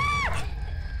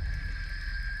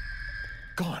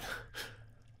 Gone.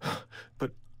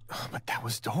 But that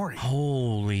was Dorie.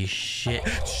 Holy shit.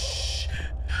 Shh.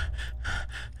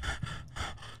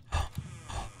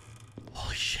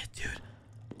 Holy shit, dude.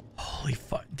 Holy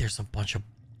fuck. There's a bunch of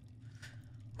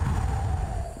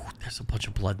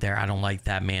blood there. I don't like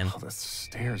that, man. Oh, the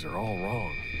stairs are all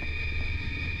wrong.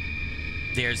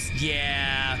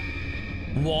 Yeah.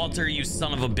 Walter, you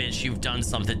son of a bitch. You've done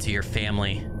something to your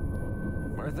family.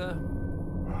 Martha?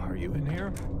 Are you in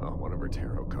here? Oh, one of her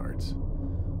tarot cards.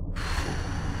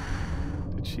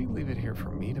 Did she leave it here for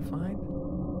me to find?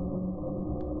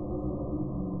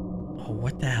 Oh,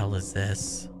 what the hell is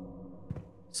this?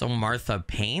 So Martha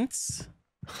paints?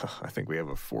 I think we have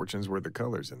a fortune's worth of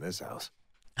colors in this house.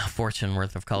 A fortune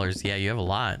worth of colors. Yeah, you have a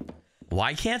lot.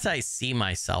 Why can't I see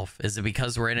myself? Is it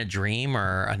because we're in a dream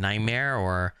or a nightmare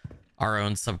or our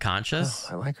own subconscious?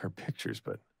 Oh, I like her pictures,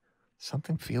 but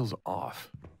something feels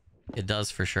off. It does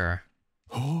for sure.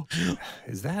 Oh,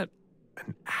 is that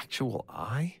an actual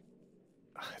eye?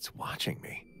 It's watching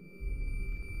me.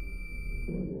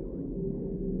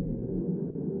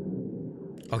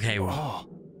 Okay. Oh,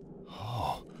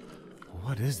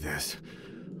 what is this?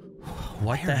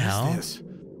 What Where the hell? is this?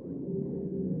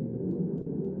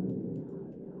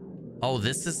 Oh,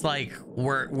 this is like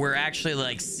we're actually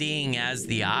like seeing as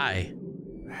the eye.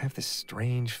 I have this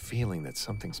strange feeling that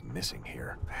something's missing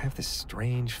here.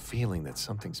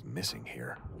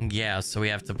 Yeah, so we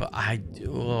have to put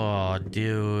oh,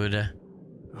 dude.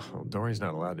 Oh, Dorie's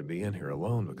not allowed to be in here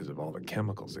alone because of all the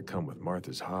chemicals that come with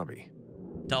Martha's hobby.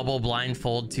 Double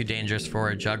blindfold, too dangerous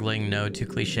for it. Juggling, no, too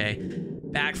cliche.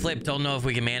 Backflip, don't know if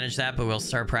we can manage that, but we'll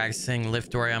start practicing.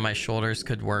 Lift Dorie on my shoulders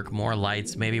could work. More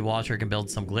lights. Maybe Walter can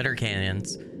build some glitter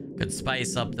cannons. Could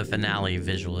spice up the finale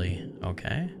visually.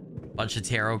 Okay. Bunch of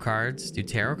tarot cards. Do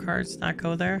tarot cards not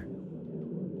go there?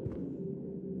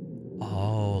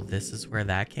 Oh, this is where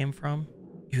that came from?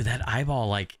 Dude, that eyeball,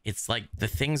 like, it's like the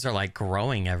things are like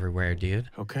growing everywhere, dude.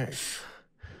 Okay.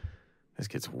 This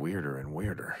gets weirder and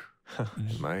weirder.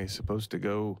 Am I supposed to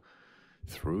go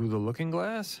through the looking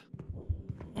glass?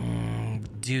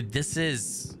 Dude, this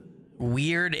is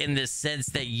weird in the sense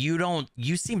that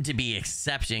you seem to be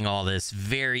accepting all this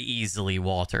very easily,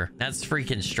 Walter. That's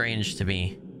freaking strange to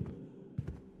me.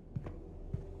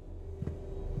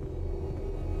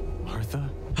 Martha?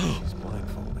 She's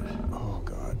blindfolded. Oh,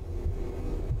 God.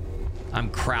 I'm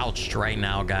crouched right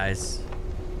now, guys.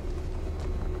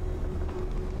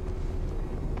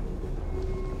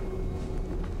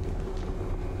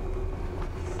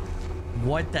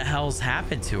 What the hell's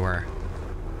happened to her?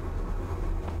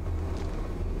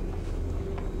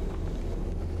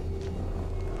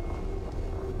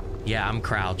 Yeah, I'm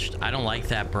crouched. I don't like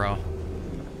that, bro.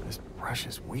 This brush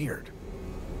is weird.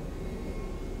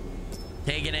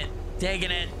 Taking it.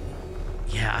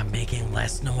 Yeah, I'm making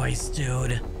less noise,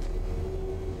 dude.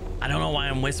 I don't know why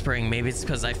I'm whispering. Maybe it's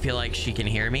because I feel like she can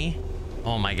hear me.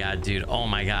 Oh my God, dude. Oh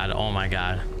my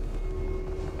God.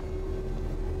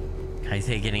 Can I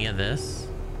take any of this?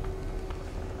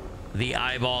 The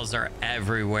eyeballs are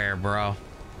everywhere, bro.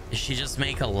 Did she just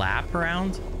make a lap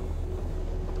around?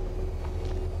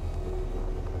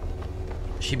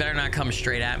 She better not come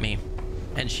straight at me.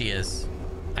 And she is.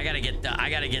 I gotta get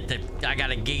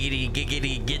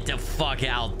the fuck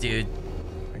out, dude.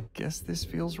 I guess this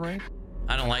feels right.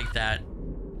 I don't like that.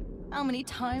 How many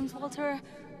times, Walter?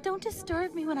 Don't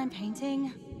disturb me when I'm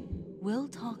painting. We'll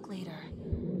talk later.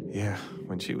 Yeah,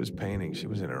 when she was painting, she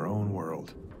was in her own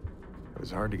world. It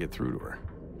was hard to get through to her.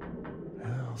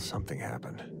 Well, something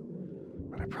happened.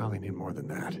 But I probably need more than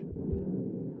that.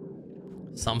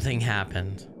 Something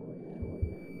happened.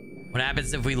 What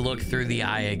happens if we look through the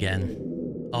eye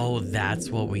again? Oh, that's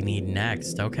what we need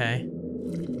next. Okay.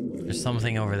 There's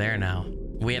something over there now.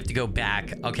 We have to go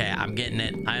back. Okay, I'm getting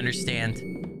it. I understand.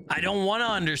 I don't want to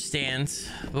understand,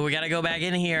 but we got to go back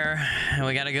in here and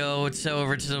we got to go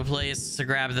over to the place to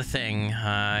grab the thing.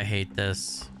 I hate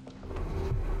this.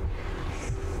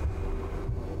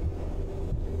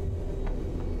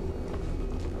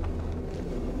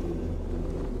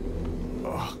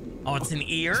 Oh, it's an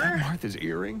ear? Is that Martha's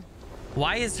earring?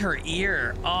 Why is her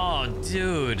ear? Oh,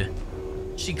 dude.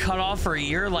 She cut off her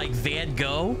ear like Van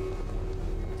Gogh?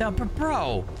 No, but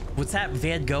bro, was that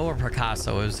Van Gogh or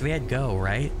Picasso? It was Van Gogh,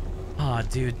 right? Oh,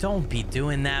 dude, don't be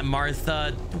doing that,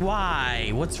 Martha. Why?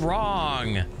 What's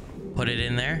wrong? Put it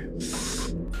in there.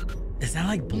 Is that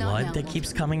like blood that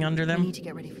keeps coming under them? We need to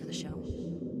get ready for the show.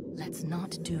 Let's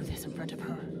not do this in front of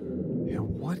her. Yeah,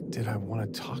 what did I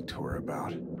want to talk to her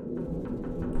about?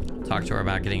 Talk to her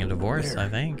about getting a divorce, I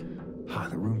think. Ah,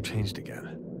 the room changed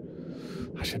again.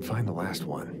 I should find the last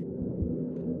one.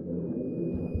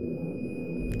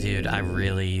 Dude,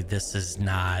 this is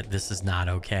not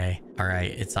okay. All right,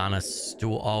 it's on a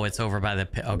stool. Oh, it's over by the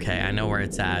pit. Okay, I know where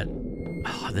it's at.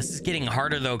 Oh, this is getting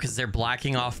harder though, because they're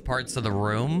blocking off parts of the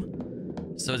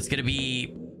room. So it's gonna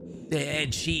be,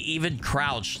 and she even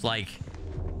crouched, like,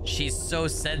 she's so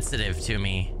sensitive to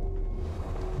me.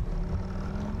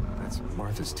 That's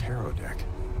Martha's tarot deck.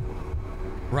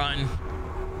 Run.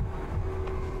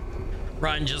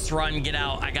 Run, just run, get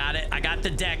out. I got it. I got the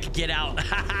deck. Get out.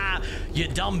 You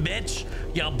dumb bitch.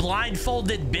 You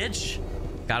blindfolded bitch.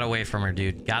 Got away from her,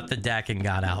 dude. Got the deck and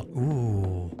got out.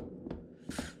 Ooh.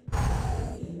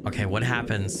 Okay, what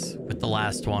happens with the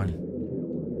last one?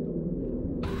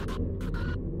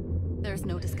 There's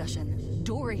no discussion.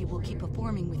 Dorie will keep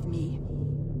performing with me.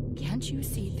 Can't you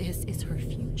see this is her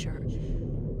future?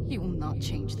 He will not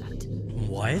change that.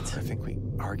 What? I think we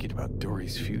argued about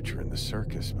Dorie's future in the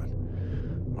circus, but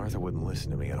Martha wouldn't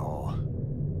listen to me at all.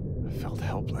 I felt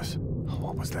helpless.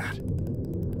 What was that?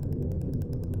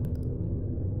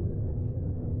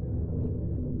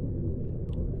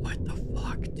 What the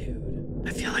fuck, dude?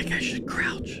 I feel like I should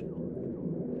crouch.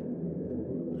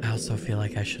 I also feel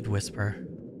like I should whisper.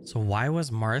 So why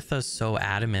was Martha so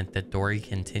adamant that Dorie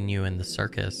continue in the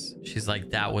circus? She's like,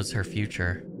 that was her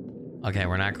future. Okay,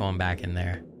 we're not going back in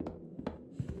there.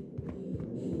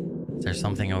 Is there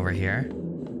something over here?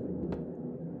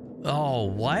 Oh,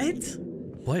 what?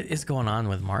 What is going on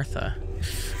with Martha?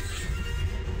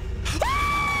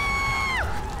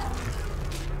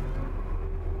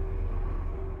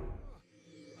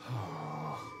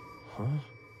 Huh?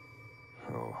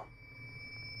 Oh.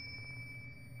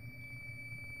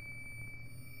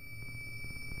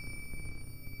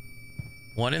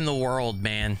 What in the world,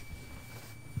 man?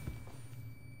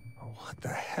 What the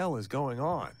hell is going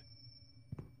on?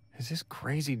 Is this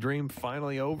crazy dream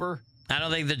finally over? I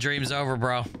don't think the dream's over,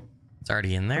 bro. It's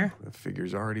already in there. The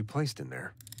figure's already placed in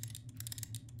there.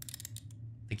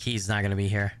 The key's not gonna be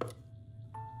here.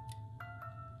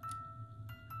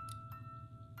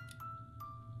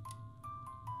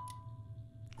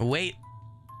 Wait,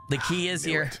 the key is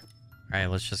here. All right,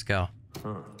 let's just go.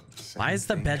 Huh. Why is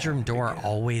the bedroom door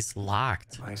always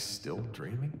locked? Am I still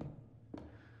dreaming?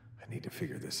 I need to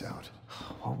figure this out.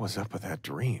 What was up with that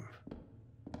dream?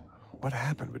 What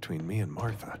happened between me and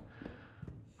Martha?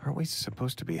 Aren't we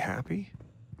supposed to be happy?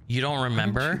 You don't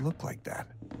remember? Why did she look like that?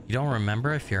 You don't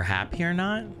remember if you're happy or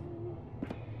not?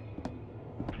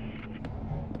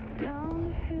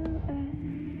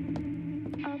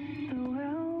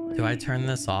 Do I turn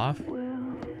this off?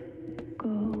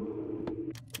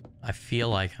 I feel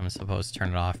like I'm supposed to turn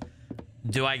it off.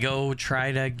 Do I go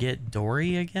try to get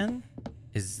Dorie again?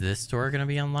 Is this door gonna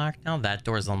be unlocked now? That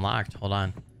door's unlocked. Hold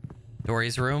on.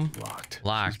 Dorie's room? Locked.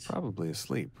 Locked. She's probably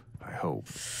asleep, I hope.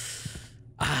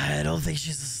 I don't think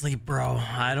she's asleep, bro.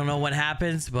 I don't know what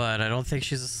happens, but I don't think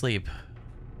she's asleep.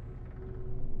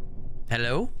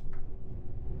 Hello?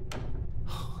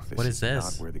 What is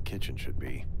this? Not where the kitchen should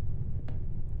be.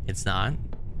 It's not?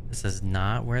 This is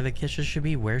not where the kitchen should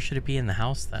be? Where should it be in the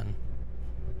house then?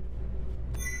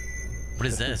 What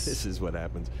is this? This is what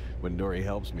happens when Dorie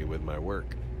helps me with my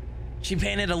work. She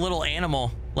painted a little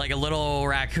animal, like a little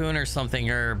raccoon or something,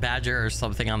 or badger or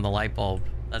something on the light bulb.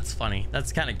 That's funny.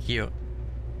 That's kind of cute.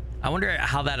 I wonder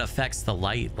how that affects the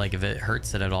light, like if it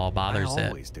hurts it at all, bothers it. I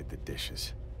always did the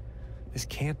dishes. This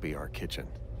can't be our kitchen.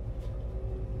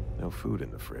 No food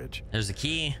in the fridge. There's a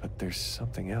key. But there's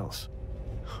something else.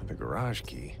 The garage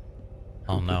key.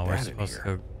 Oh Who no, put we're that in supposed to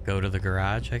here? go to the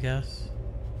garage, I guess.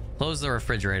 Close the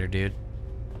refrigerator, dude.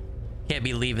 Can't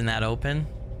be leaving that open.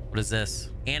 What is this?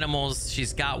 Animals.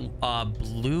 She's got a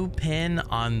blue pin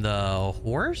on the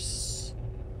horse.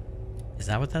 Is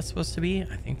that what that's supposed to be?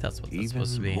 I think that's what that's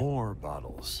supposed to be. Even more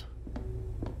bottles.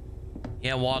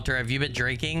 Yeah, Walter, have you been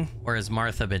drinking? Or has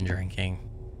Martha been drinking?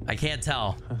 I can't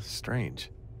tell. Strange.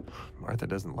 Martha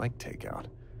doesn't like takeout,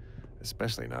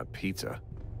 especially not pizza.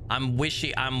 I'm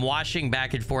washing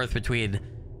back and forth between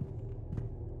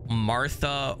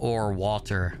Martha or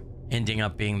Walter ending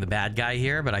up being the bad guy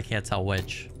here, but I can't tell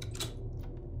which.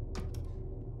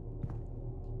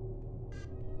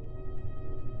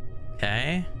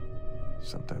 Okay.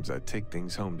 Sometimes I take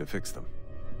things home to fix them.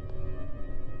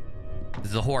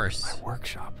 This is a horse. My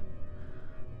workshop.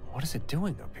 What is it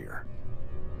doing up here?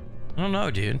 I don't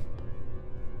know, dude.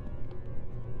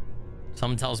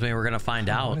 Something tells me we're gonna find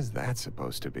out. What is that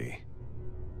supposed to be?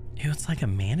 Ew, it's like a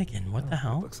mannequin. What the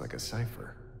hell? Looks like a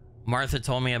cipher. Martha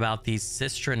told me about these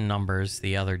cistern numbers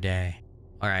the other day.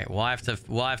 All right, we'll have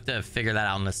to figure that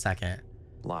out in a second.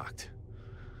 Locked.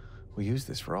 We use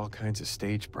this for all kinds of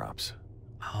stage props.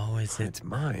 Oh, is it? It's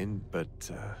mine,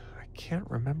 but I can't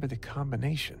remember the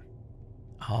combination.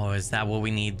 Oh, is that what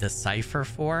we need the cipher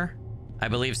for? I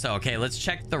believe so. Okay, let's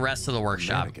check the rest of the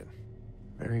workshop. Mannequin.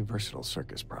 Very versatile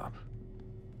circus prop.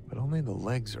 But only the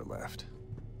legs are left.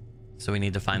 So we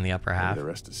need to find the upper half. Maybe the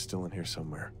rest is still in here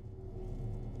somewhere.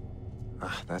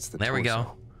 Ah, that's the There torso. we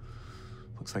go.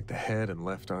 Looks like the head and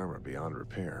left arm are beyond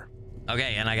repair.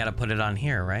 Okay, and I gotta put it on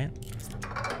here, right?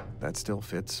 That still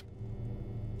fits.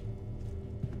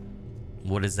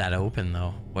 What does that open,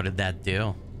 though? What did that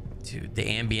do? Dude, the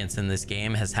ambience in this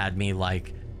game has had me,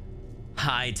 like,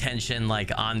 high tension,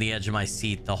 like, on the edge of my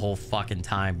seat the whole fucking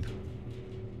time.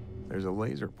 There's a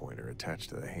laser pointer attached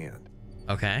to the hand.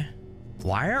 Okay.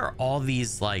 Why are all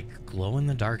these, like,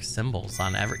 glow-in-the-dark symbols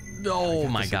on every... Oh,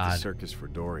 my I got God. this at the circus for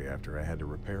Dorie after I had to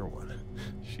repair one.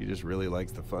 She just really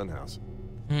likes the funhouse.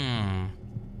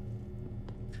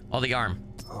 Oh, the arm.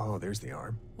 Oh, there's the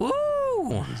arm.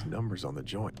 Woo! These numbers on the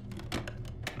joint.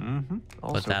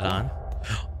 Put that on.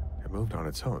 It moved on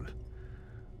its own.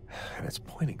 And it's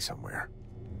pointing somewhere.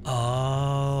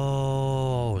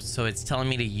 Oh, so it's telling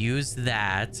me to use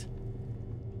that.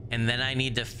 And then I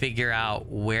need to figure out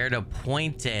where to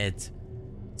point it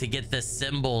to get the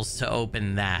symbols to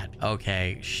open that.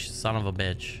 Okay, son of a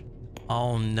bitch.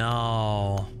 Oh,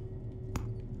 no.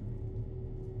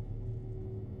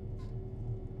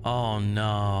 Oh,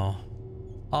 no.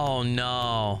 Oh,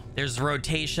 no. There's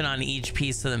rotation on each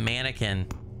piece of the mannequin.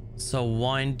 So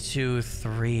 1, 2,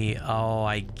 3. Oh,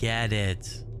 I get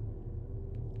it.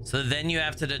 So then you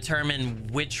have to determine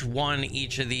which one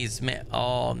each of these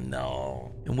oh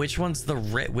no. And which one's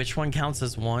which one counts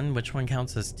as 1? Which one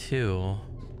counts as 2?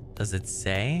 Does it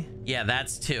say? Yeah,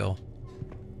 that's 2. All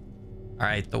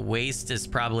right, the waist is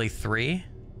probably 3.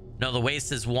 No, the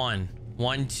waist is 1.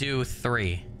 1, 2,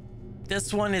 3.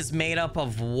 This one is made up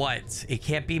of what? It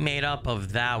can't be made up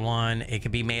of that one. It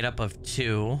could be made up of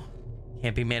 2.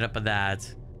 Can't be made up of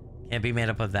that. Can't be made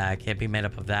up of that. Can't be made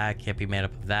up of that. Can't be made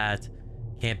up of that.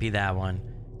 Can't be that one.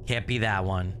 Can't be that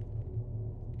one.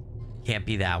 Can't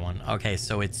be that one. Okay,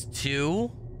 so it's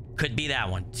 2. Could be that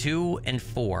one. 2 and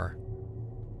 4.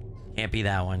 Can't be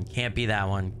that one. Can't be that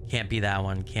one. Can't be that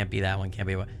one. Can't be that one. Can't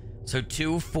be one. So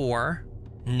 2, 4.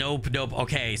 Nope, nope.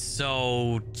 Okay,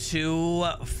 so 2,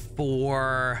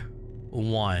 4,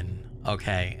 1.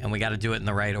 Okay, and we got to do it in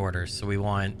the right order. So we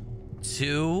want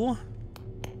 2.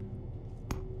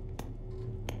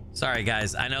 Sorry,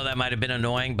 guys. I know that might have been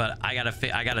annoying, but I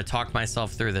gotta talk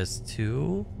myself through this.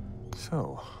 2,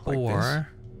 so, like 4, this.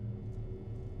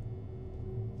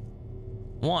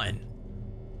 1.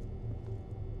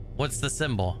 What's the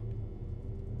symbol?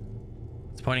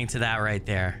 It's pointing to that right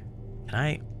there. Can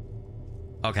I?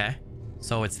 Okay.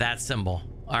 So it's that symbol.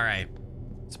 All right.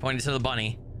 It's pointing to the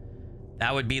bunny.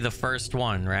 That would be the first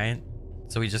one, right?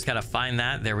 So we just gotta find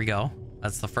that. There we go.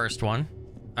 That's the first one.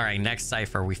 All right, next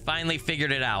cipher. We finally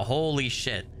figured it out. Holy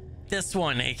shit. This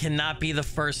one, it cannot be the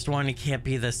first one. It can't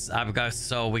be this.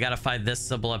 So we got to find this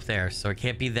symbol up there. So it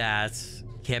can't be that.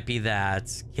 Can't be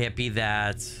that. Can't be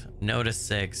that. No to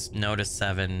 6. No to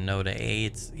 7. No to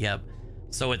 8. Yep.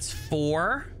 So it's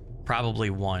 4. Probably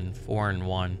 1. 4 and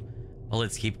 1. Well,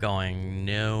 let's keep going.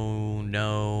 No,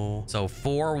 no. So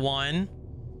 4, 1.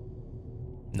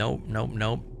 Nope, nope,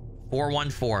 nope. 4, 1,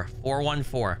 4. 4, 1,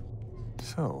 4.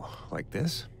 So, like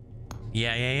this?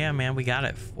 Yeah, man. We got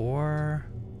it. 4.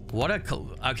 What a...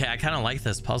 Okay, I kind of like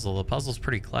this puzzle. The puzzle's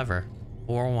pretty clever.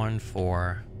 4, 1,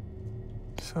 4.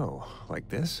 So, like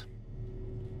this?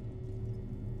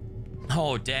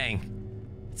 Oh,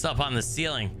 dang. It's up on the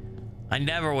ceiling. I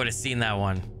never would have seen that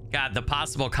one. God, the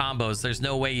possible combos. There's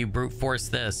no way you brute force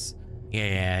this.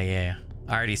 Yeah.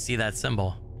 I already see that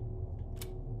symbol.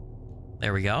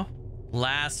 There we go.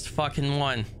 Last fucking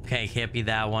one. Okay, can't be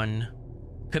that one.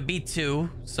 Could be 2,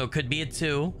 so could be a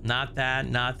 2. Not that,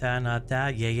 not that, not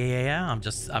that. Yeah. I'm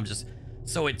just.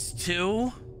 So it's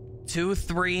 2,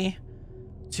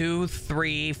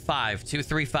 235,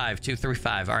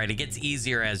 235. All right, it gets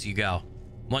easier as you go.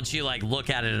 Once you like look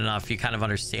at it enough, you kind of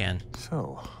understand.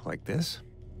 So, like this?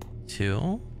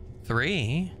 2,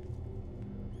 3,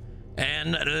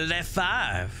 and left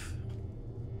 5.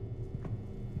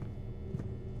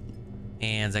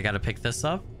 And I got to pick this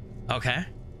up. Okay.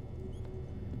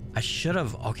 I should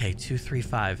have. Okay, 2, 3,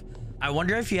 5. I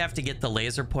wonder if you have to get the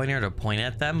laser pointer to point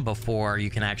at them before you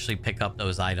can actually pick up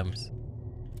those items.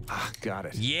 Ah, got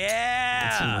it. Yeah.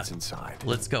 Let's see what's inside.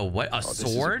 Let's go. What? A sword? This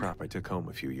is a prop I took home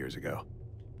a few years ago.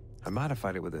 I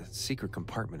modified it with a secret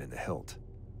compartment in the hilt.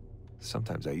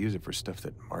 Sometimes I use it for stuff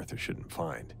that Martha shouldn't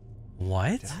find.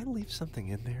 What? Did I leave something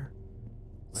in there?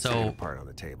 Let's So take it apart on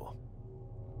the table.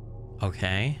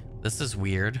 Okay, this is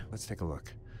weird. Let's take a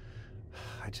look.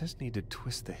 I just need to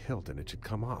twist the hilt and it should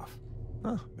come off.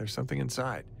 Oh, there's something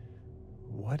inside.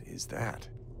 What is that?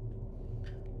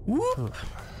 Whoop. Oh,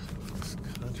 this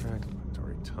contract,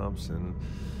 Walter Thompson,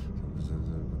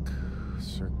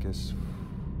 Circus,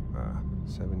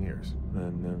 7 years.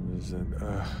 And there was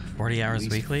 40 hours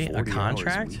weekly? A 40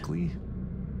 contract? hours weekly?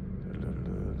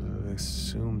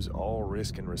 Assumes all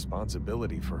risk and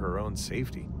responsibility for her own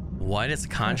safety. What? It's a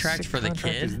contract for the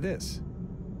contract kid? Is this?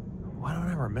 Why don't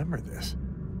I remember this?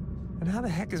 And how the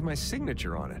heck is my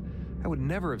signature on it? I would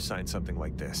never have signed something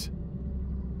like this.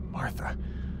 Martha,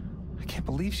 I can't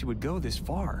believe she would go this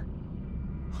far.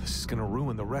 This is gonna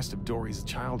ruin the rest of Dorie's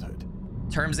childhood.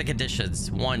 Terms and conditions.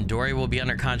 1. Dorie will be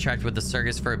under contract with the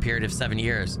circus for a period of 7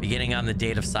 years, beginning on the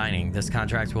date of signing. This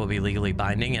contract will be legally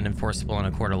binding and enforceable in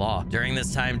a court of law. During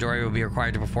this time, Dorie will be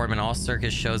required to perform in all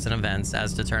circus shows and events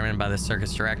as determined by the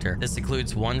circus director. This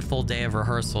includes 1 full day of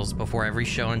rehearsals before every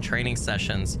show and training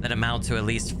sessions that amount to at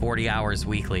least 40 hours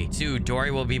weekly. 2.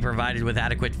 Dorie will be provided with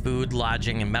adequate food,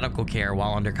 lodging, and medical care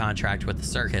while under contract with the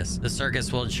circus. The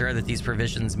circus will ensure that these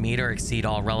provisions meet or exceed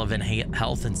all relevant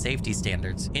health and safety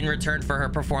standards. In return for her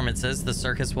performances, the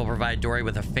circus will provide Dorie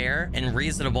with a fair and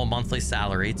reasonable monthly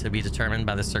salary to be determined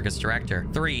by the circus director.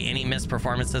 3. Any missed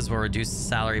performances will reduce the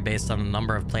salary based on the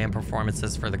number of planned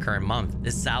performances for the current month.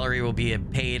 This salary will be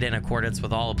paid in accordance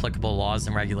with all applicable laws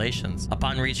and regulations.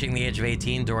 Upon reaching the age of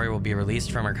 18, Dorie will be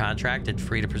released from her contract and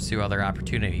free to pursue other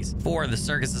opportunities. 4. The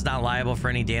circus is not liable for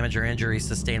any damage or injury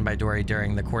sustained by Dorie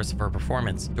during the course of her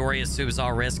performance. Dorie assumes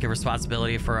all risk and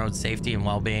responsibility for her own safety and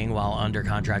well-being while under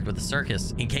contract with the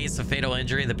circus. In case of fatal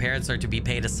injury, the parents are to be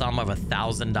paid a sum of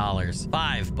 $1,000.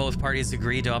 5. Both parties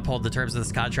agree to uphold the terms of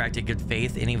this contract in good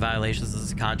faith. Any violations of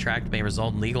this contract may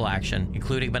result in legal action,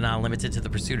 including but not limited to the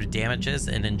pursuit of damages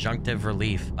and injunctive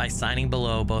relief. By signing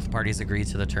below, both parties agree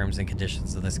to the terms and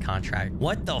conditions of this contract.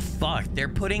 What the fuck? They're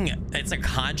putting, it's a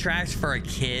contract for a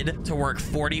kid to work an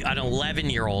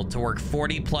 11-year-old to work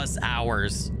 40 plus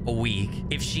hours a week.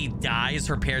 If she dies,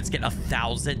 her parents get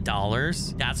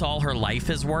 $1,000. That's all her life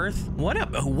is worth?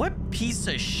 What piece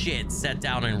of shit sat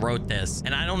down and wrote this?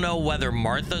 And I don't know whether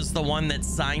Martha's the one that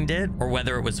signed it or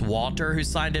whether it was Walter who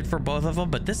signed it for both of them,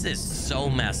 but this is so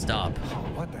messed up.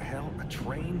 What the hell? A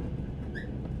train?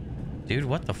 Dude,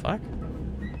 what the fuck?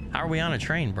 How are we on a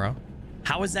train, bro?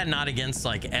 How is that not against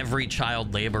like every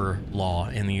child labor law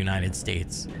in the United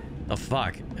States? The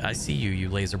fuck? I see you, you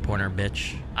laser pointer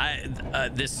bitch.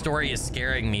 This story is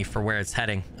scaring me for where it's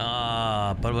heading.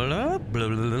 We're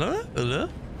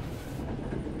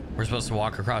supposed to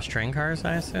walk across train cars,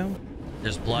 I assume?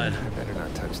 There's blood. I better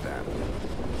not touch that.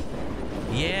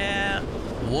 Yeah.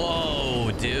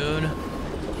 Whoa, dude.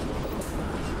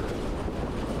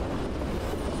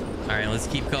 All right, let's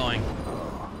keep going.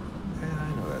 Oh, yeah,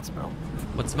 I know that smell.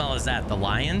 What smell is that? The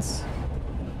lions?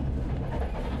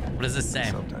 What does it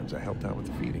say? Sometimes I helped out with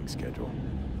the feeding schedule.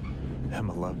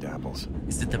 Emma loved apples.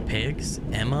 Is it the pigs?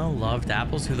 Emma loved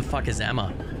apples? Who the fuck is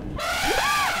Emma?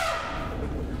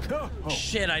 Oh.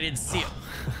 Shit, I didn't see it.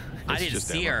 I didn't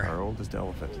see Emma, her. Our oldest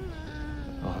elephant.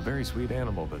 Oh, a very sweet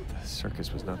animal, but the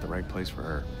circus was not the right place for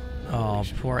her. Oh,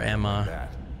 poor Emma.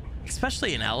 That.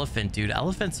 Especially an elephant, dude.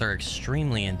 Elephants are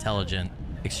extremely intelligent.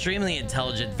 Extremely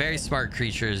intelligent, very smart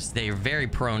creatures. They are very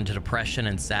prone to depression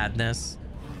and sadness.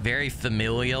 Very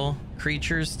familial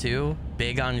creatures, too.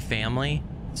 Big on family.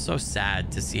 So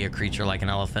sad to see a creature like an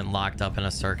elephant locked up in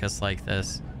a circus like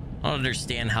this. I don't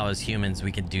understand how as humans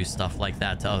we can do stuff like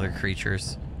that to other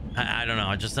creatures. I don't know.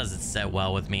 It just doesn't sit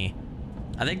well with me.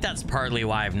 I think that's partly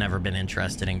why I've never been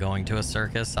interested in going to a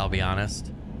circus, I'll be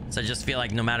honest. So I just feel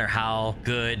like no matter how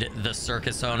good the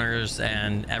circus owners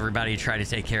and everybody try to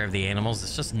take care of the animals,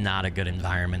 it's just not a good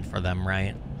environment for them,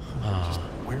 right? Just,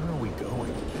 where are we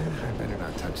going? I better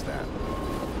not touch that.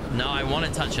 No, I want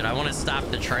to touch it. I want to stop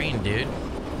the train, dude.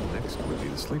 Next would be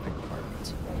the sleeping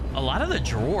apartments. A lot of the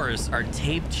drawers are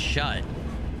taped shut.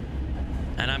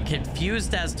 And I'm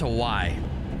confused as to why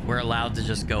we're allowed to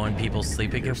just go in people's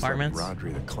sleeping compartments.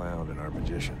 Rodri the clown and our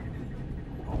magician.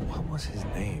 Oh, what was his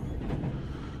name?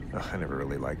 Oh, I never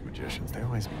really liked magicians. They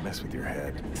always mess with your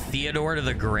head. Theodore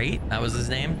the Great, that was his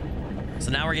name.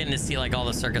 So now we're getting to see like all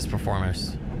the circus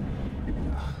performers.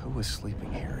 Who was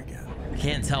sleeping here again? I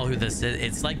can't tell who this is.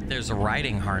 It's like there's a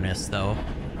riding harness though.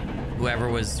 Whoever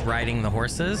was riding the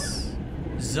horses.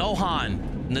 Zohan.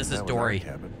 And this is That was Dorie.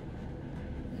 our cabin.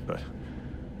 But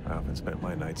I often spent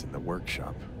my nights in the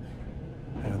workshop.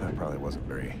 And that probably wasn't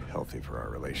very healthy for our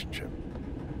relationship.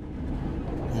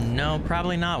 No,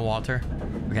 probably not, Walter.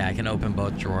 Okay, I can open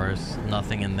both drawers.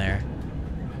 Nothing in there.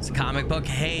 It's a comic book.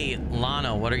 Hey,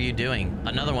 Lana, what are you doing?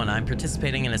 Another one. I'm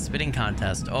participating in a spitting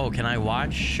contest. Oh, can I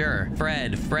watch? Sure.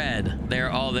 Fred.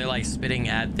 They're like spitting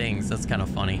at things. That's kind of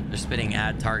funny. They're spitting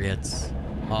at targets.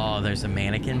 Oh, there's a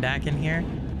mannequin back in here.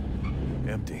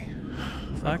 Empty.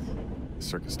 Fuck. The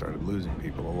circus started losing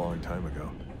people a long time ago.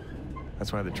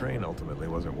 That's why the train ultimately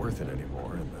wasn't worth it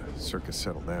anymore, and the circus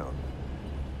settled down.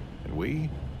 And we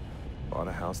bought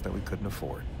a house that we couldn't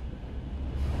afford.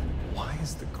 Why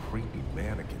is the creepy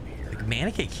mannequin here? The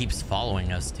mannequin keeps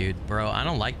following us, dude. Bro, I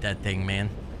don't like that thing, man.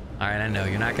 All right, I know.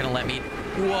 You're not going to let me...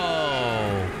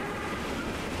 Whoa.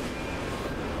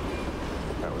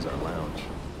 That was our lounge.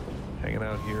 Hanging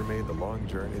out here made the long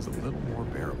journeys a little more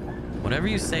bearable. Whatever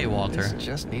you say, Walter. This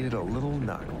just needed a little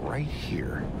nut right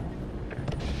here.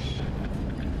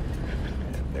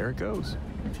 And there it goes.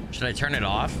 Should I turn it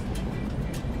off?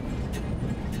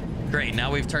 Great,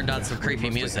 now we've turned on some creepy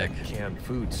music. Like canned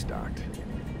food stocked.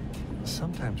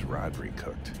 Sometimes Rodri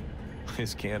cooked.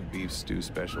 His canned beef stew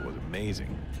special was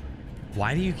amazing.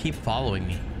 Why do you keep following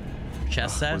me?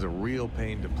 Chess set? It was a real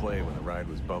pain to play when the ride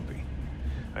was bumpy.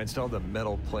 I installed a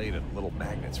metal plate and little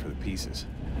magnets for the pieces.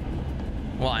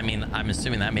 Well, I mean, I'm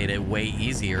assuming that made it way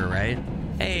easier, right?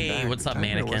 Hey, what's up,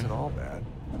 mannequin? It wasn't all bad.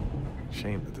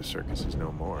 Shame that the circus is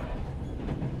no more.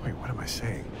 Wait, what am I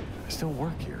saying? I still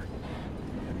work here.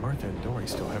 And Martha and Dorie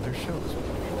still have their shows.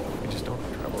 We just don't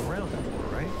travel around anymore,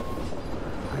 right?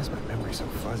 Why is my memory so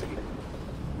fuzzy?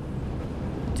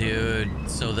 Dude,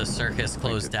 so the circus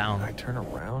closed down. When I turn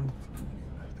around,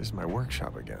 this is my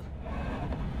workshop again.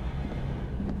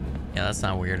 Yeah, that's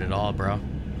not weird at all, bro.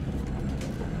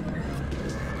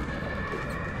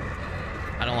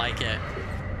 I don't like it.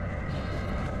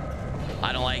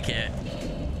 I don't like it.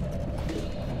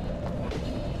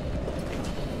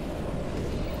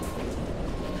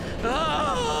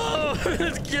 Oh!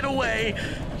 Get away.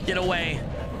 Get away.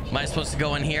 Am I supposed to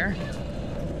go in here?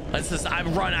 Let's just,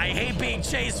 I'm run. I hate being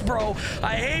chased, bro.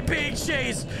 I hate being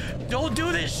chased. Don't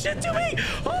do this shit to me.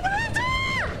 Open the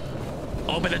door.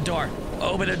 Open the door.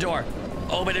 Open the door.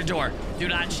 Open the door. Do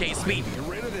not chase me. Get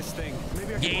rid of this thing.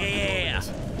 Maybe I can Yeah.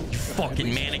 You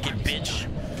fucking mannequin bitch.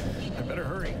 I better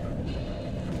hurry.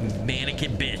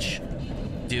 Mannequin bitch.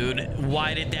 Dude,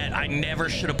 why did that? I never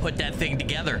should have put that thing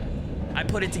together. I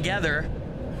put it together.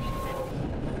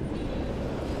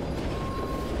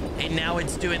 And now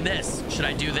it's doing this. Should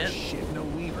I do this? Shit, no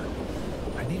lever.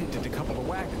 I needed to decouple the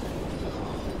wagon.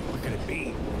 What could it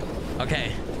be?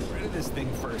 Okay. Get rid of this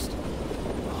thing first.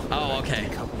 Oh, okay.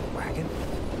 Decouple the wagon?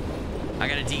 I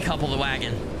gotta decouple the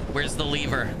wagon. Where's the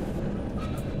lever?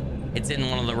 It's in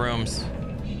one of the rooms.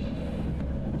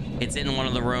 It's in one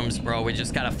of the rooms, bro. We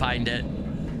just gotta find it.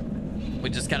 We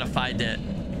just gotta find it.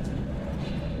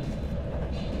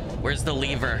 Where's the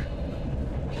lever?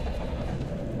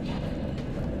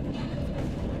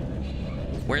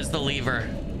 Where's the lever?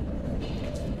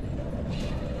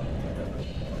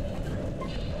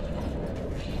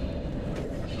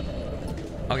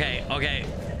 Okay, okay.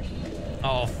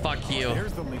 Oh, fuck you.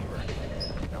 There's the lever.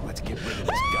 Now let's get rid of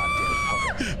this goddamn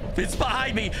puppet. It's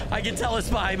behind me. I can tell it's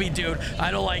behind me, dude.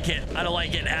 I don't like it. I don't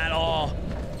like it at all.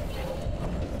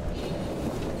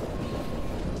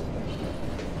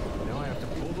 Now I have to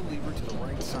pull the lever to the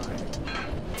right side.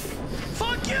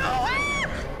 Fuck you!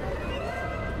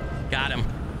 Got him.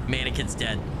 Mannequin's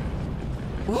dead.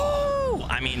 Woo!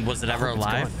 I mean, was it ever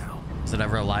alive? Was it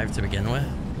ever alive to begin with?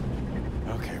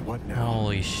 Okay, what now?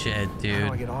 Holy shit, How dude.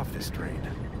 do I get off this train?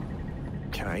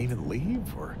 Can I even leave,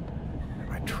 or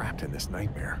am I trapped in this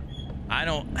nightmare? I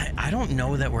don't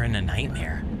know that we're in a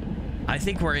nightmare. I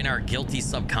think we're in our guilty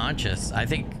subconscious. I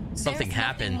think something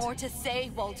happened. There's nothing more to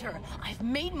say, Walter. I've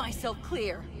made myself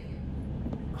clear.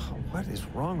 Oh, what is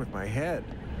wrong with my head?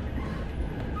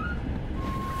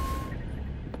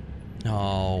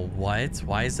 Oh, what?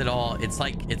 Why is it all? It's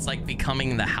like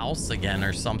becoming the house again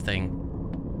or something.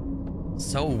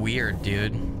 So weird,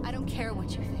 dude. I don't care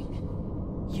what you think.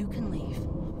 You can leave.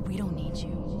 We don't need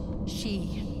you.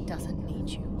 She doesn't need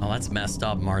teach you. Oh, that's messed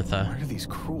up, Martha. Where do these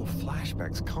cruel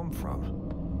flashbacks come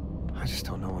from? I just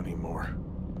don't know anymore.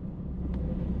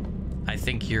 I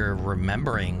think you're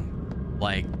remembering,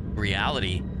 like,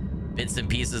 reality. Bits and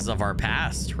pieces of our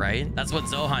past, right? That's what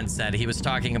Zohan said. He was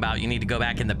talking about you need to go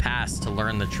back in the past to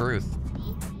learn the truth.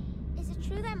 Is it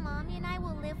true that Mommy and I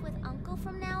will live with Uncle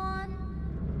from now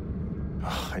on?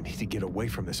 Oh, I need to get away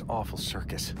from this awful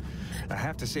circus. I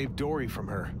have to save Dorie from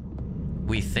her.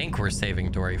 We think we're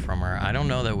saving Dorie from her. I don't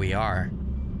know that we are.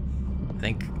 I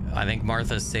think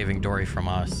Martha's saving Dorie from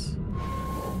us.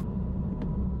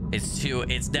 It's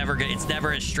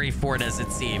never as straightforward as it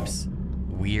seems.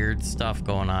 Weird stuff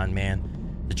going on,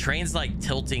 man. The train's like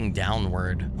tilting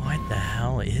downward. What the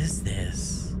hell is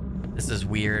this? This is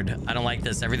weird. I don't like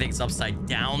this. Everything's upside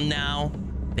down now.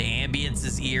 The ambience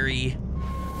is eerie.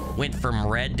 Went from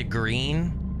red to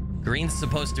green. Green's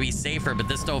supposed to be safer, but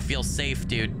this don't feel safe,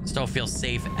 dude. This don't feel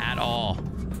safe at all.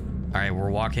 All right,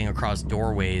 we're walking across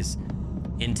doorways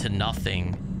into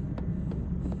nothing.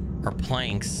 Or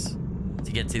planks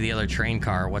to get to the other train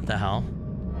car. What the hell?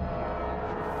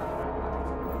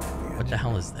 What the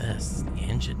hell is this? The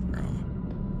engine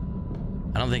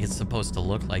room. I don't think it's supposed to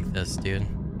look like this, dude.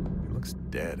 It looks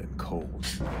dead and cold.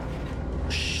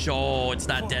 Oh, it's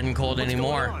not dead and cold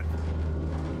anymore.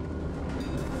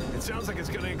 It sounds like it's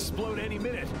gonna explode any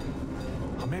minute.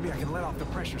 Oh, maybe I can let off the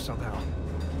pressure somehow.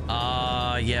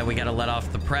 Yeah, we gotta let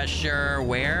off the pressure.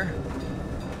 Where?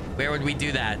 Where would we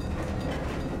do that?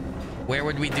 Where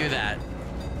would we do that?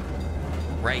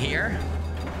 Right here?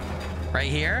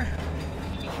 Right here?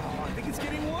 Oh, I think it's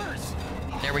getting worse.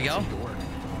 There we go.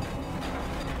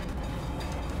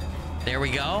 There we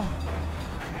go.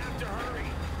 I have to hurry.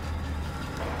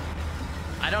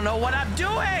 I don't know what I'm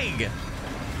doing.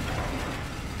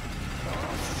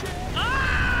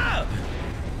 Ah!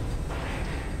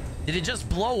 Did it just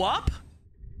blow up?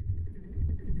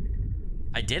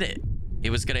 I did it. It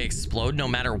was gonna explode no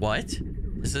matter what.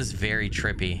 This is very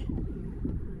trippy.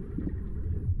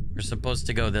 We're supposed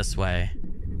to go this way.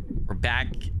 We're back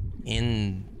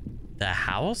in the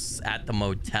house at the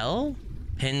motel.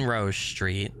 Penrose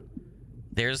Street.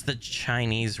 There's the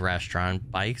Chinese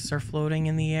restaurant. Bikes are floating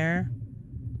in the air.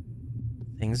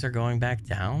 Things are going back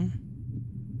down.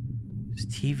 There's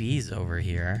TVs over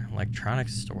here.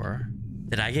 Electronics store.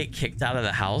 Did I get kicked out of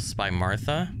the house by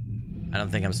Martha? I don't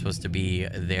think I'm supposed to be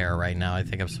there right now. I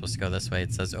think I'm supposed to go this way.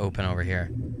 It says open over here.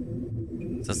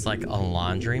 It's just like a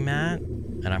laundromat,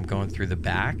 and I'm going through the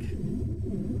back.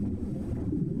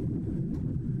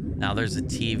 Now there's a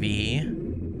TV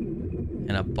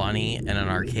and a bunny and an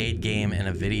arcade game and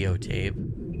a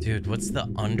videotape. Dude, what's the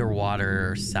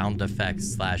underwater sound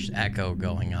effects / echo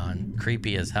going on?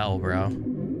 Creepy as hell, bro.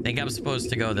 I think I'm supposed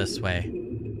to go this way.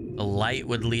 The light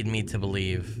would lead me to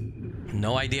believe.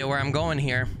 No idea where I'm going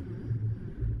here.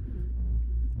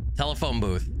 Telephone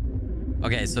booth.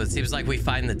 Okay, so it seems like we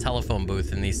find the telephone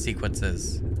booth in these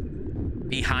sequences.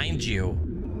 Behind you.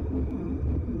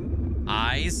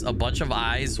 Eyes. A bunch of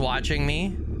eyes watching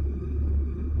me.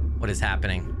 What is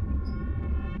happening?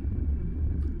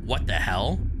 What the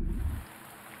hell?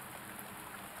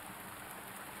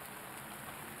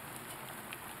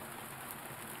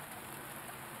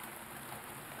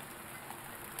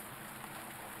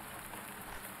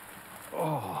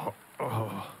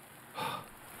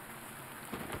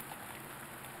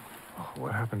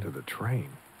 What happened to the train?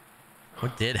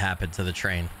 What did happen to the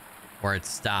train? Or it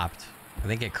stopped? I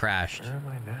think it crashed. Where am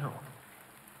I now?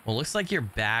 Well, looks like you're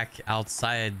back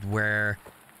outside where,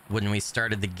 when we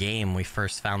started the game, we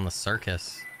first found the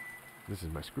circus. This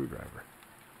is my screwdriver.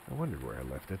 I wondered where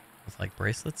I left it. With like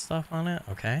bracelet stuff on it?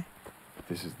 Okay.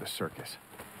 This is the circus.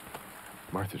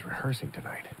 Martha's rehearsing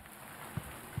tonight.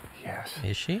 Yes.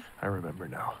 Is she? I remember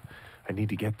now. I need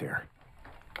to get there.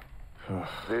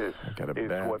 This I got a is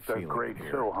bad what the feeling great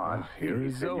here. Zohan Here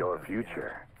sees is in your Zohan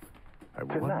future. I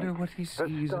wonder what he the sees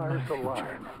in my stars future.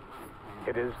 align.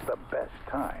 It is the best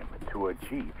time to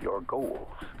achieve your goals.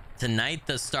 Tonight,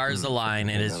 the stars align.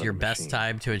 It Came is out of your the best machine.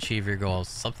 time to achieve your goals.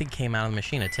 Something came out of the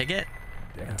machine. A ticket?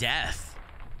 Death.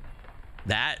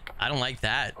 That, I don't like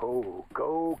that. Oh,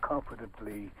 go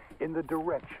comfortably in the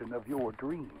direction of your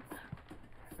dreams.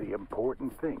 The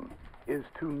important thing is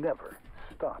to never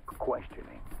stop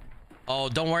questioning. Oh,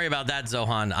 don't worry about that,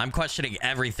 Zohan. I'm questioning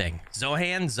everything.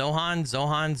 Zohan,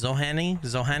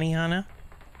 Zohani, Hana?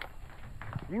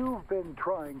 You've been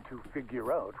trying to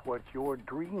figure out what your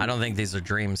dreams... I don't think these are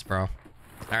dreams, bro. All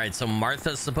right, so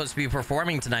Martha's supposed to be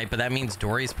performing tonight, but that means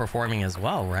Dorie's performing as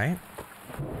well, right?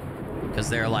 Because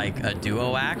they're like a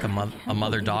duo act, a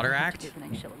mother-daughter act.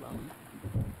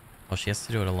 Oh, she has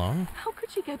to do it alone? How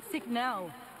could she get sick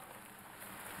now?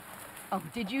 Oh,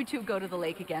 did you two go to the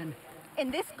lake again?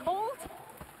 In this cold?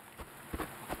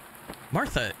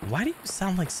 Martha, why do you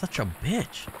sound like such a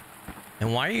bitch?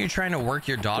 And why are you trying to work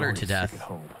your daughter Dorie's to sick death? at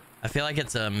home. I feel like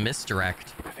it's a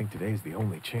misdirect. I think today's the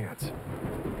only chance.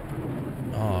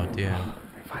 Oh, dude.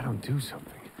 If I don't do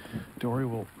something, Dorie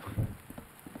will...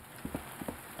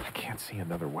 I can't see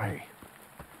another way.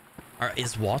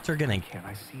 Is Walter gonna... Can't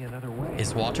I see another way?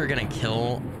 Is Walter gonna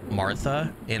kill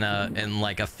Martha in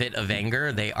like a fit of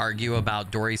anger? They argue about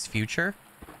Dorie's future.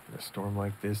 In a storm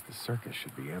like this, the circus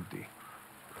should be empty.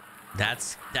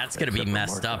 That's gonna be Except for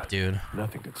messed Martha. up, dude.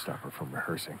 Nothing could stop her from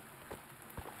rehearsing.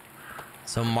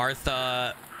 So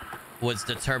Martha was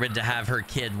determined to have her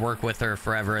kid work with her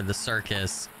forever in the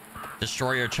circus,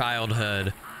 destroy her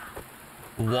childhood.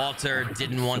 Walter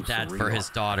didn't want that for his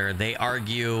daughter. They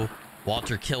argue.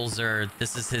 Walter kills her.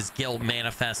 This is his guilt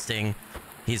manifesting.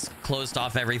 He's closed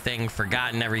off everything,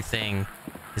 forgotten everything.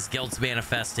 His guilt's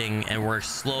manifesting, and we're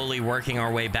slowly working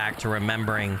our way back to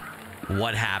remembering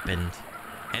what happened.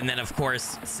 And then, of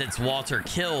course, since Walter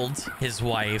killed his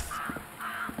wife,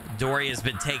 Dorie has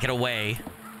been taken away.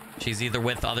 She's either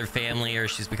with other family or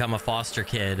she's become a foster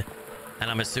kid.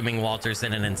 And I'm assuming Walter's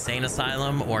in an insane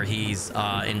asylum or he's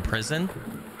in prison.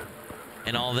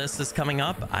 And all this is coming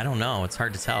up? I don't know. It's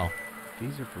hard to tell.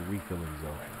 These are for refilling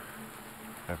Zoe.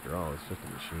 After all, it's just a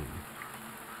machine.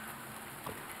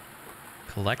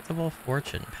 Collectible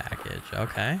fortune package.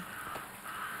 Okay.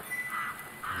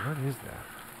 What is that?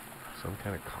 Some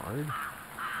kind of card?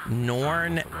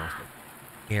 Norn I lost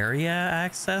it. area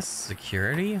access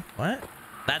security? What?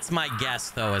 That's my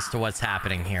guess, though, as to what's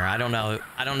happening here. I don't know.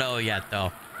 I don't know yet,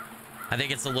 though. I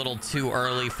think it's a little too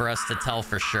early for us to tell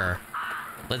for sure.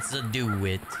 Let's do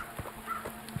it.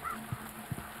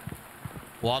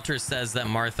 Walter says that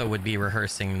Martha would be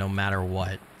rehearsing no matter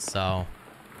what. So,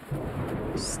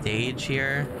 stage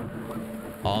here.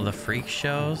 All the freak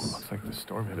shows. Looks like the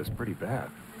storm hit us pretty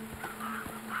bad.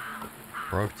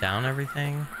 Broke down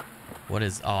everything. What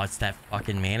is... Oh, it's that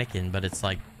fucking mannequin, but it's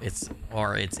like... It's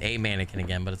a mannequin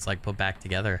again, but it's like put back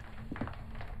together.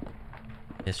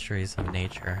 Histories of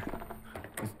nature.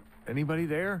 Is anybody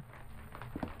there?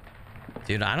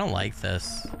 Dude, I don't like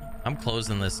this. I'm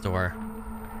closing this door.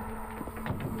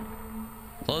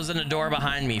 Closing the door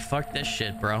behind me. Fuck this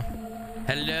shit, bro.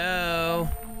 Hello?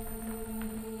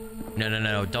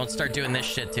 No. Don't start doing this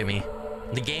shit to me.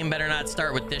 The game better not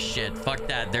start with this shit. Fuck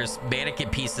that. There's mannequin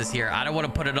pieces here. I don't want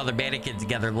to put another mannequin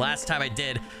together. Last time I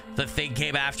did, the thing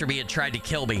came after me and tried to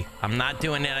kill me. I'm not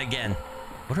doing that again.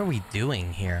 What are we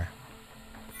doing here?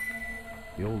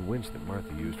 The old winch that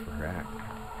Martha used for her act.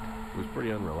 It was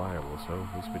pretty unreliable, so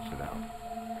we switched it out.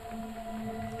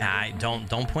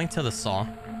 Don't point to the saw.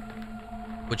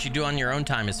 What you do on your own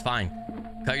time is fine.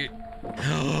 Cut your...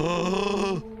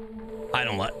 I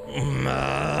don't let...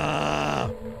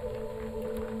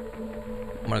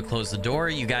 I'm gonna close the door.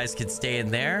 You guys can stay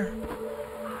in there.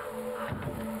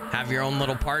 Have your own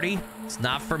little party. It's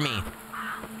not for me.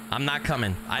 I'm not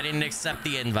coming. I didn't accept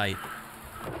the invite.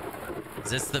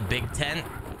 Is this the big tent?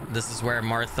 This is where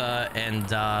Martha and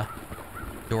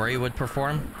Dorie would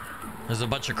perform. There's a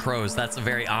bunch of crows. That's a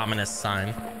very ominous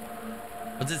sign.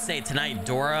 What's it say tonight?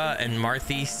 Dora and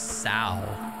Marthy Sal.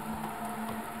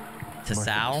 To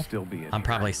Sal? I'm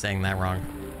probably saying that wrong.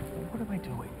 What am I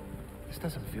doing? This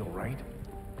doesn't feel right.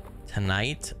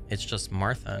 Tonight, it's just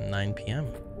Martha, 9 p.m.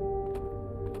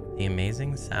 The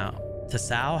amazing Sal. To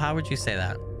Sal? How would you say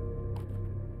that?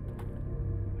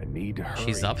 I need to hurry.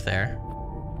 She's up there.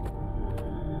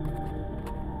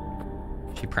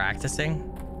 She practicing?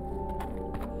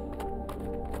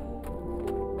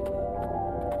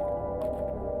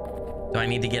 Do I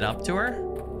need to get up to her?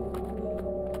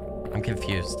 I'm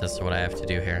confused as to what I have to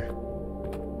do here.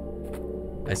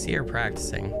 I see her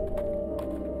practicing.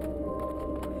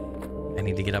 I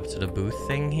need to get up to the booth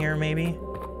thing here, maybe?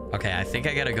 Okay, I think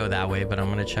I gotta go that way, but I'm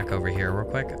gonna check over here real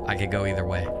quick. I could go either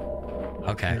way.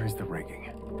 Okay. There is the rigging.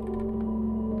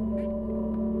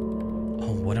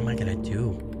 Oh, what am I gonna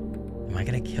do? Am I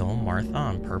gonna kill Martha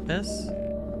on purpose?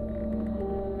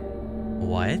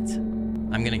 What?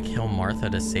 I'm gonna kill Martha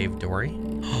to save Dorie?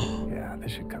 Yeah,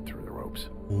 this should cut through the ropes.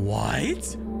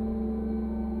 What?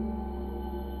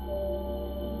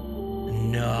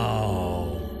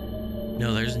 No.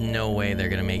 No, there's no way they're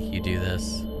gonna make you do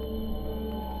this.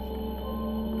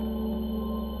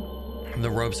 The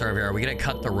ropes are over here. Are we gonna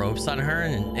cut the ropes on her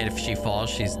and if she falls,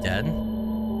 she's dead?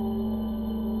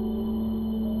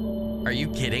 Are you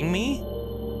kidding me?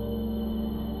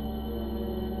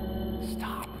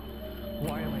 Stop.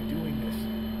 Why am I doing this?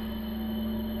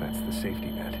 That's the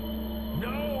safety net.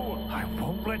 No! I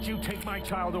won't let you take my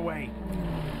child away.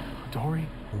 Dorie?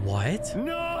 What?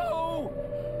 No!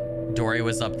 Dorie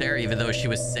was up there, even though she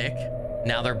was sick.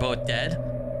 Now they're both dead.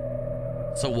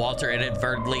 So Walter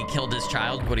inadvertently killed his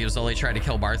child, but he was only trying to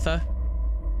kill Martha.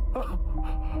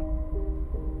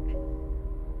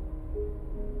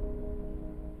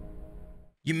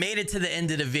 You made it to the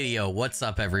end of the video. What's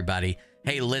up, everybody?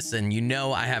 Hey, listen, you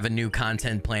know I have a new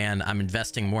content plan. I'm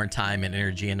investing more time and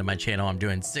energy into my channel. I'm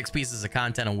doing 6 pieces of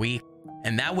content a week,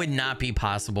 and that would not be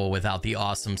possible without the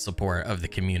awesome support of the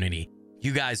community.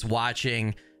 You guys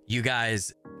watching, you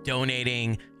guys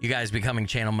donating, you guys becoming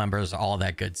channel members, all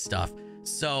that good stuff.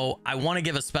 So I want to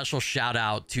give a special shout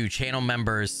out to channel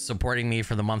members supporting me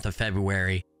for the month of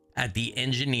February at the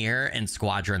engineer and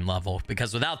squadron level,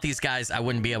 because without these guys I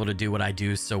wouldn't be able to do what I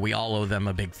do, so we all owe them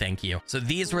a big thank you. So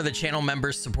these were the channel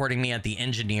members supporting me at the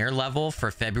engineer level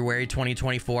for February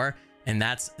 2024, and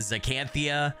that's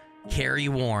Zacanthia, Carrie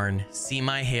Warren, See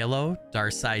My Halo,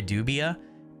 Darsai Dubia,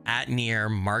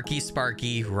 Atnear, Marky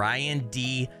Sparky, Ryan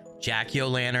D, Jackie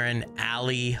O'Lantern,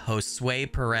 Ali,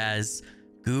 Josue Perez,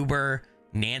 Goober,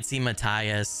 Nancy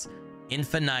Matthias,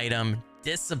 Infinitum,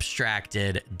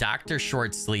 Disabstracted, Dr.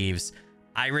 Short Sleeves,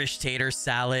 Irish Tater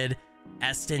Salad,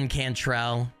 Eston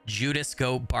Cantrell, Judas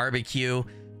Goat Barbecue,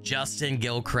 Justin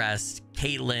Gilchrist,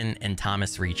 Caitlin, and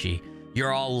Thomas Ricci.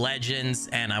 You're all legends,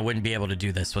 and I wouldn't be able to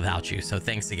do this without you, so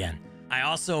thanks again. I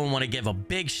also want to give a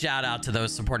big shout out to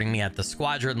those supporting me at the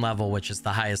squadron level, which is the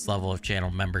highest level of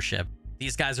channel membership.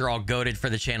 These guys are all goated for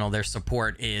the channel. Their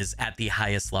support is at the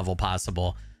highest level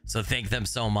possible, so thank them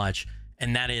so much.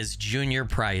 And that is Junior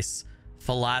Price,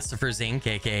 Philosophers Inc.,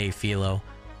 aka Philo,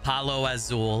 Palo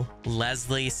Azul,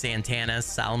 Leslie Santana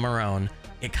Salmarone,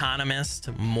 Economist,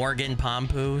 Morgan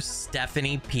Pompu,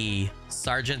 Stephanie P,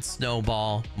 Sergeant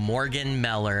Snowball, Morgan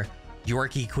Meller,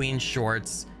 Yorkie Queen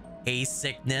Shorts, A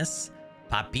Sickness,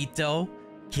 Papito,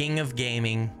 King of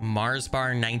Gaming,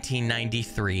 Marsbar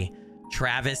 1993,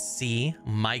 Travis C,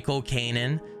 Michael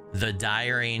Kanan, The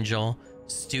Dire Angel,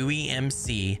 Stewie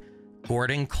MC,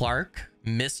 Gordon Clark,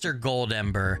 Mr.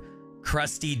 Goldember,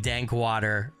 Krusty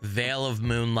Dankwater, Veil of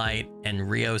Moonlight, and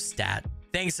Rio Stat.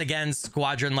 Thanks again,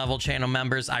 squadron level channel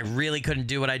members. I really couldn't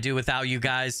do what I do without you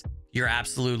guys. You're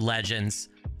absolute legends.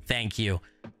 Thank you.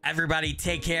 Everybody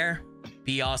take care.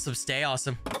 Be awesome. Stay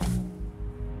awesome.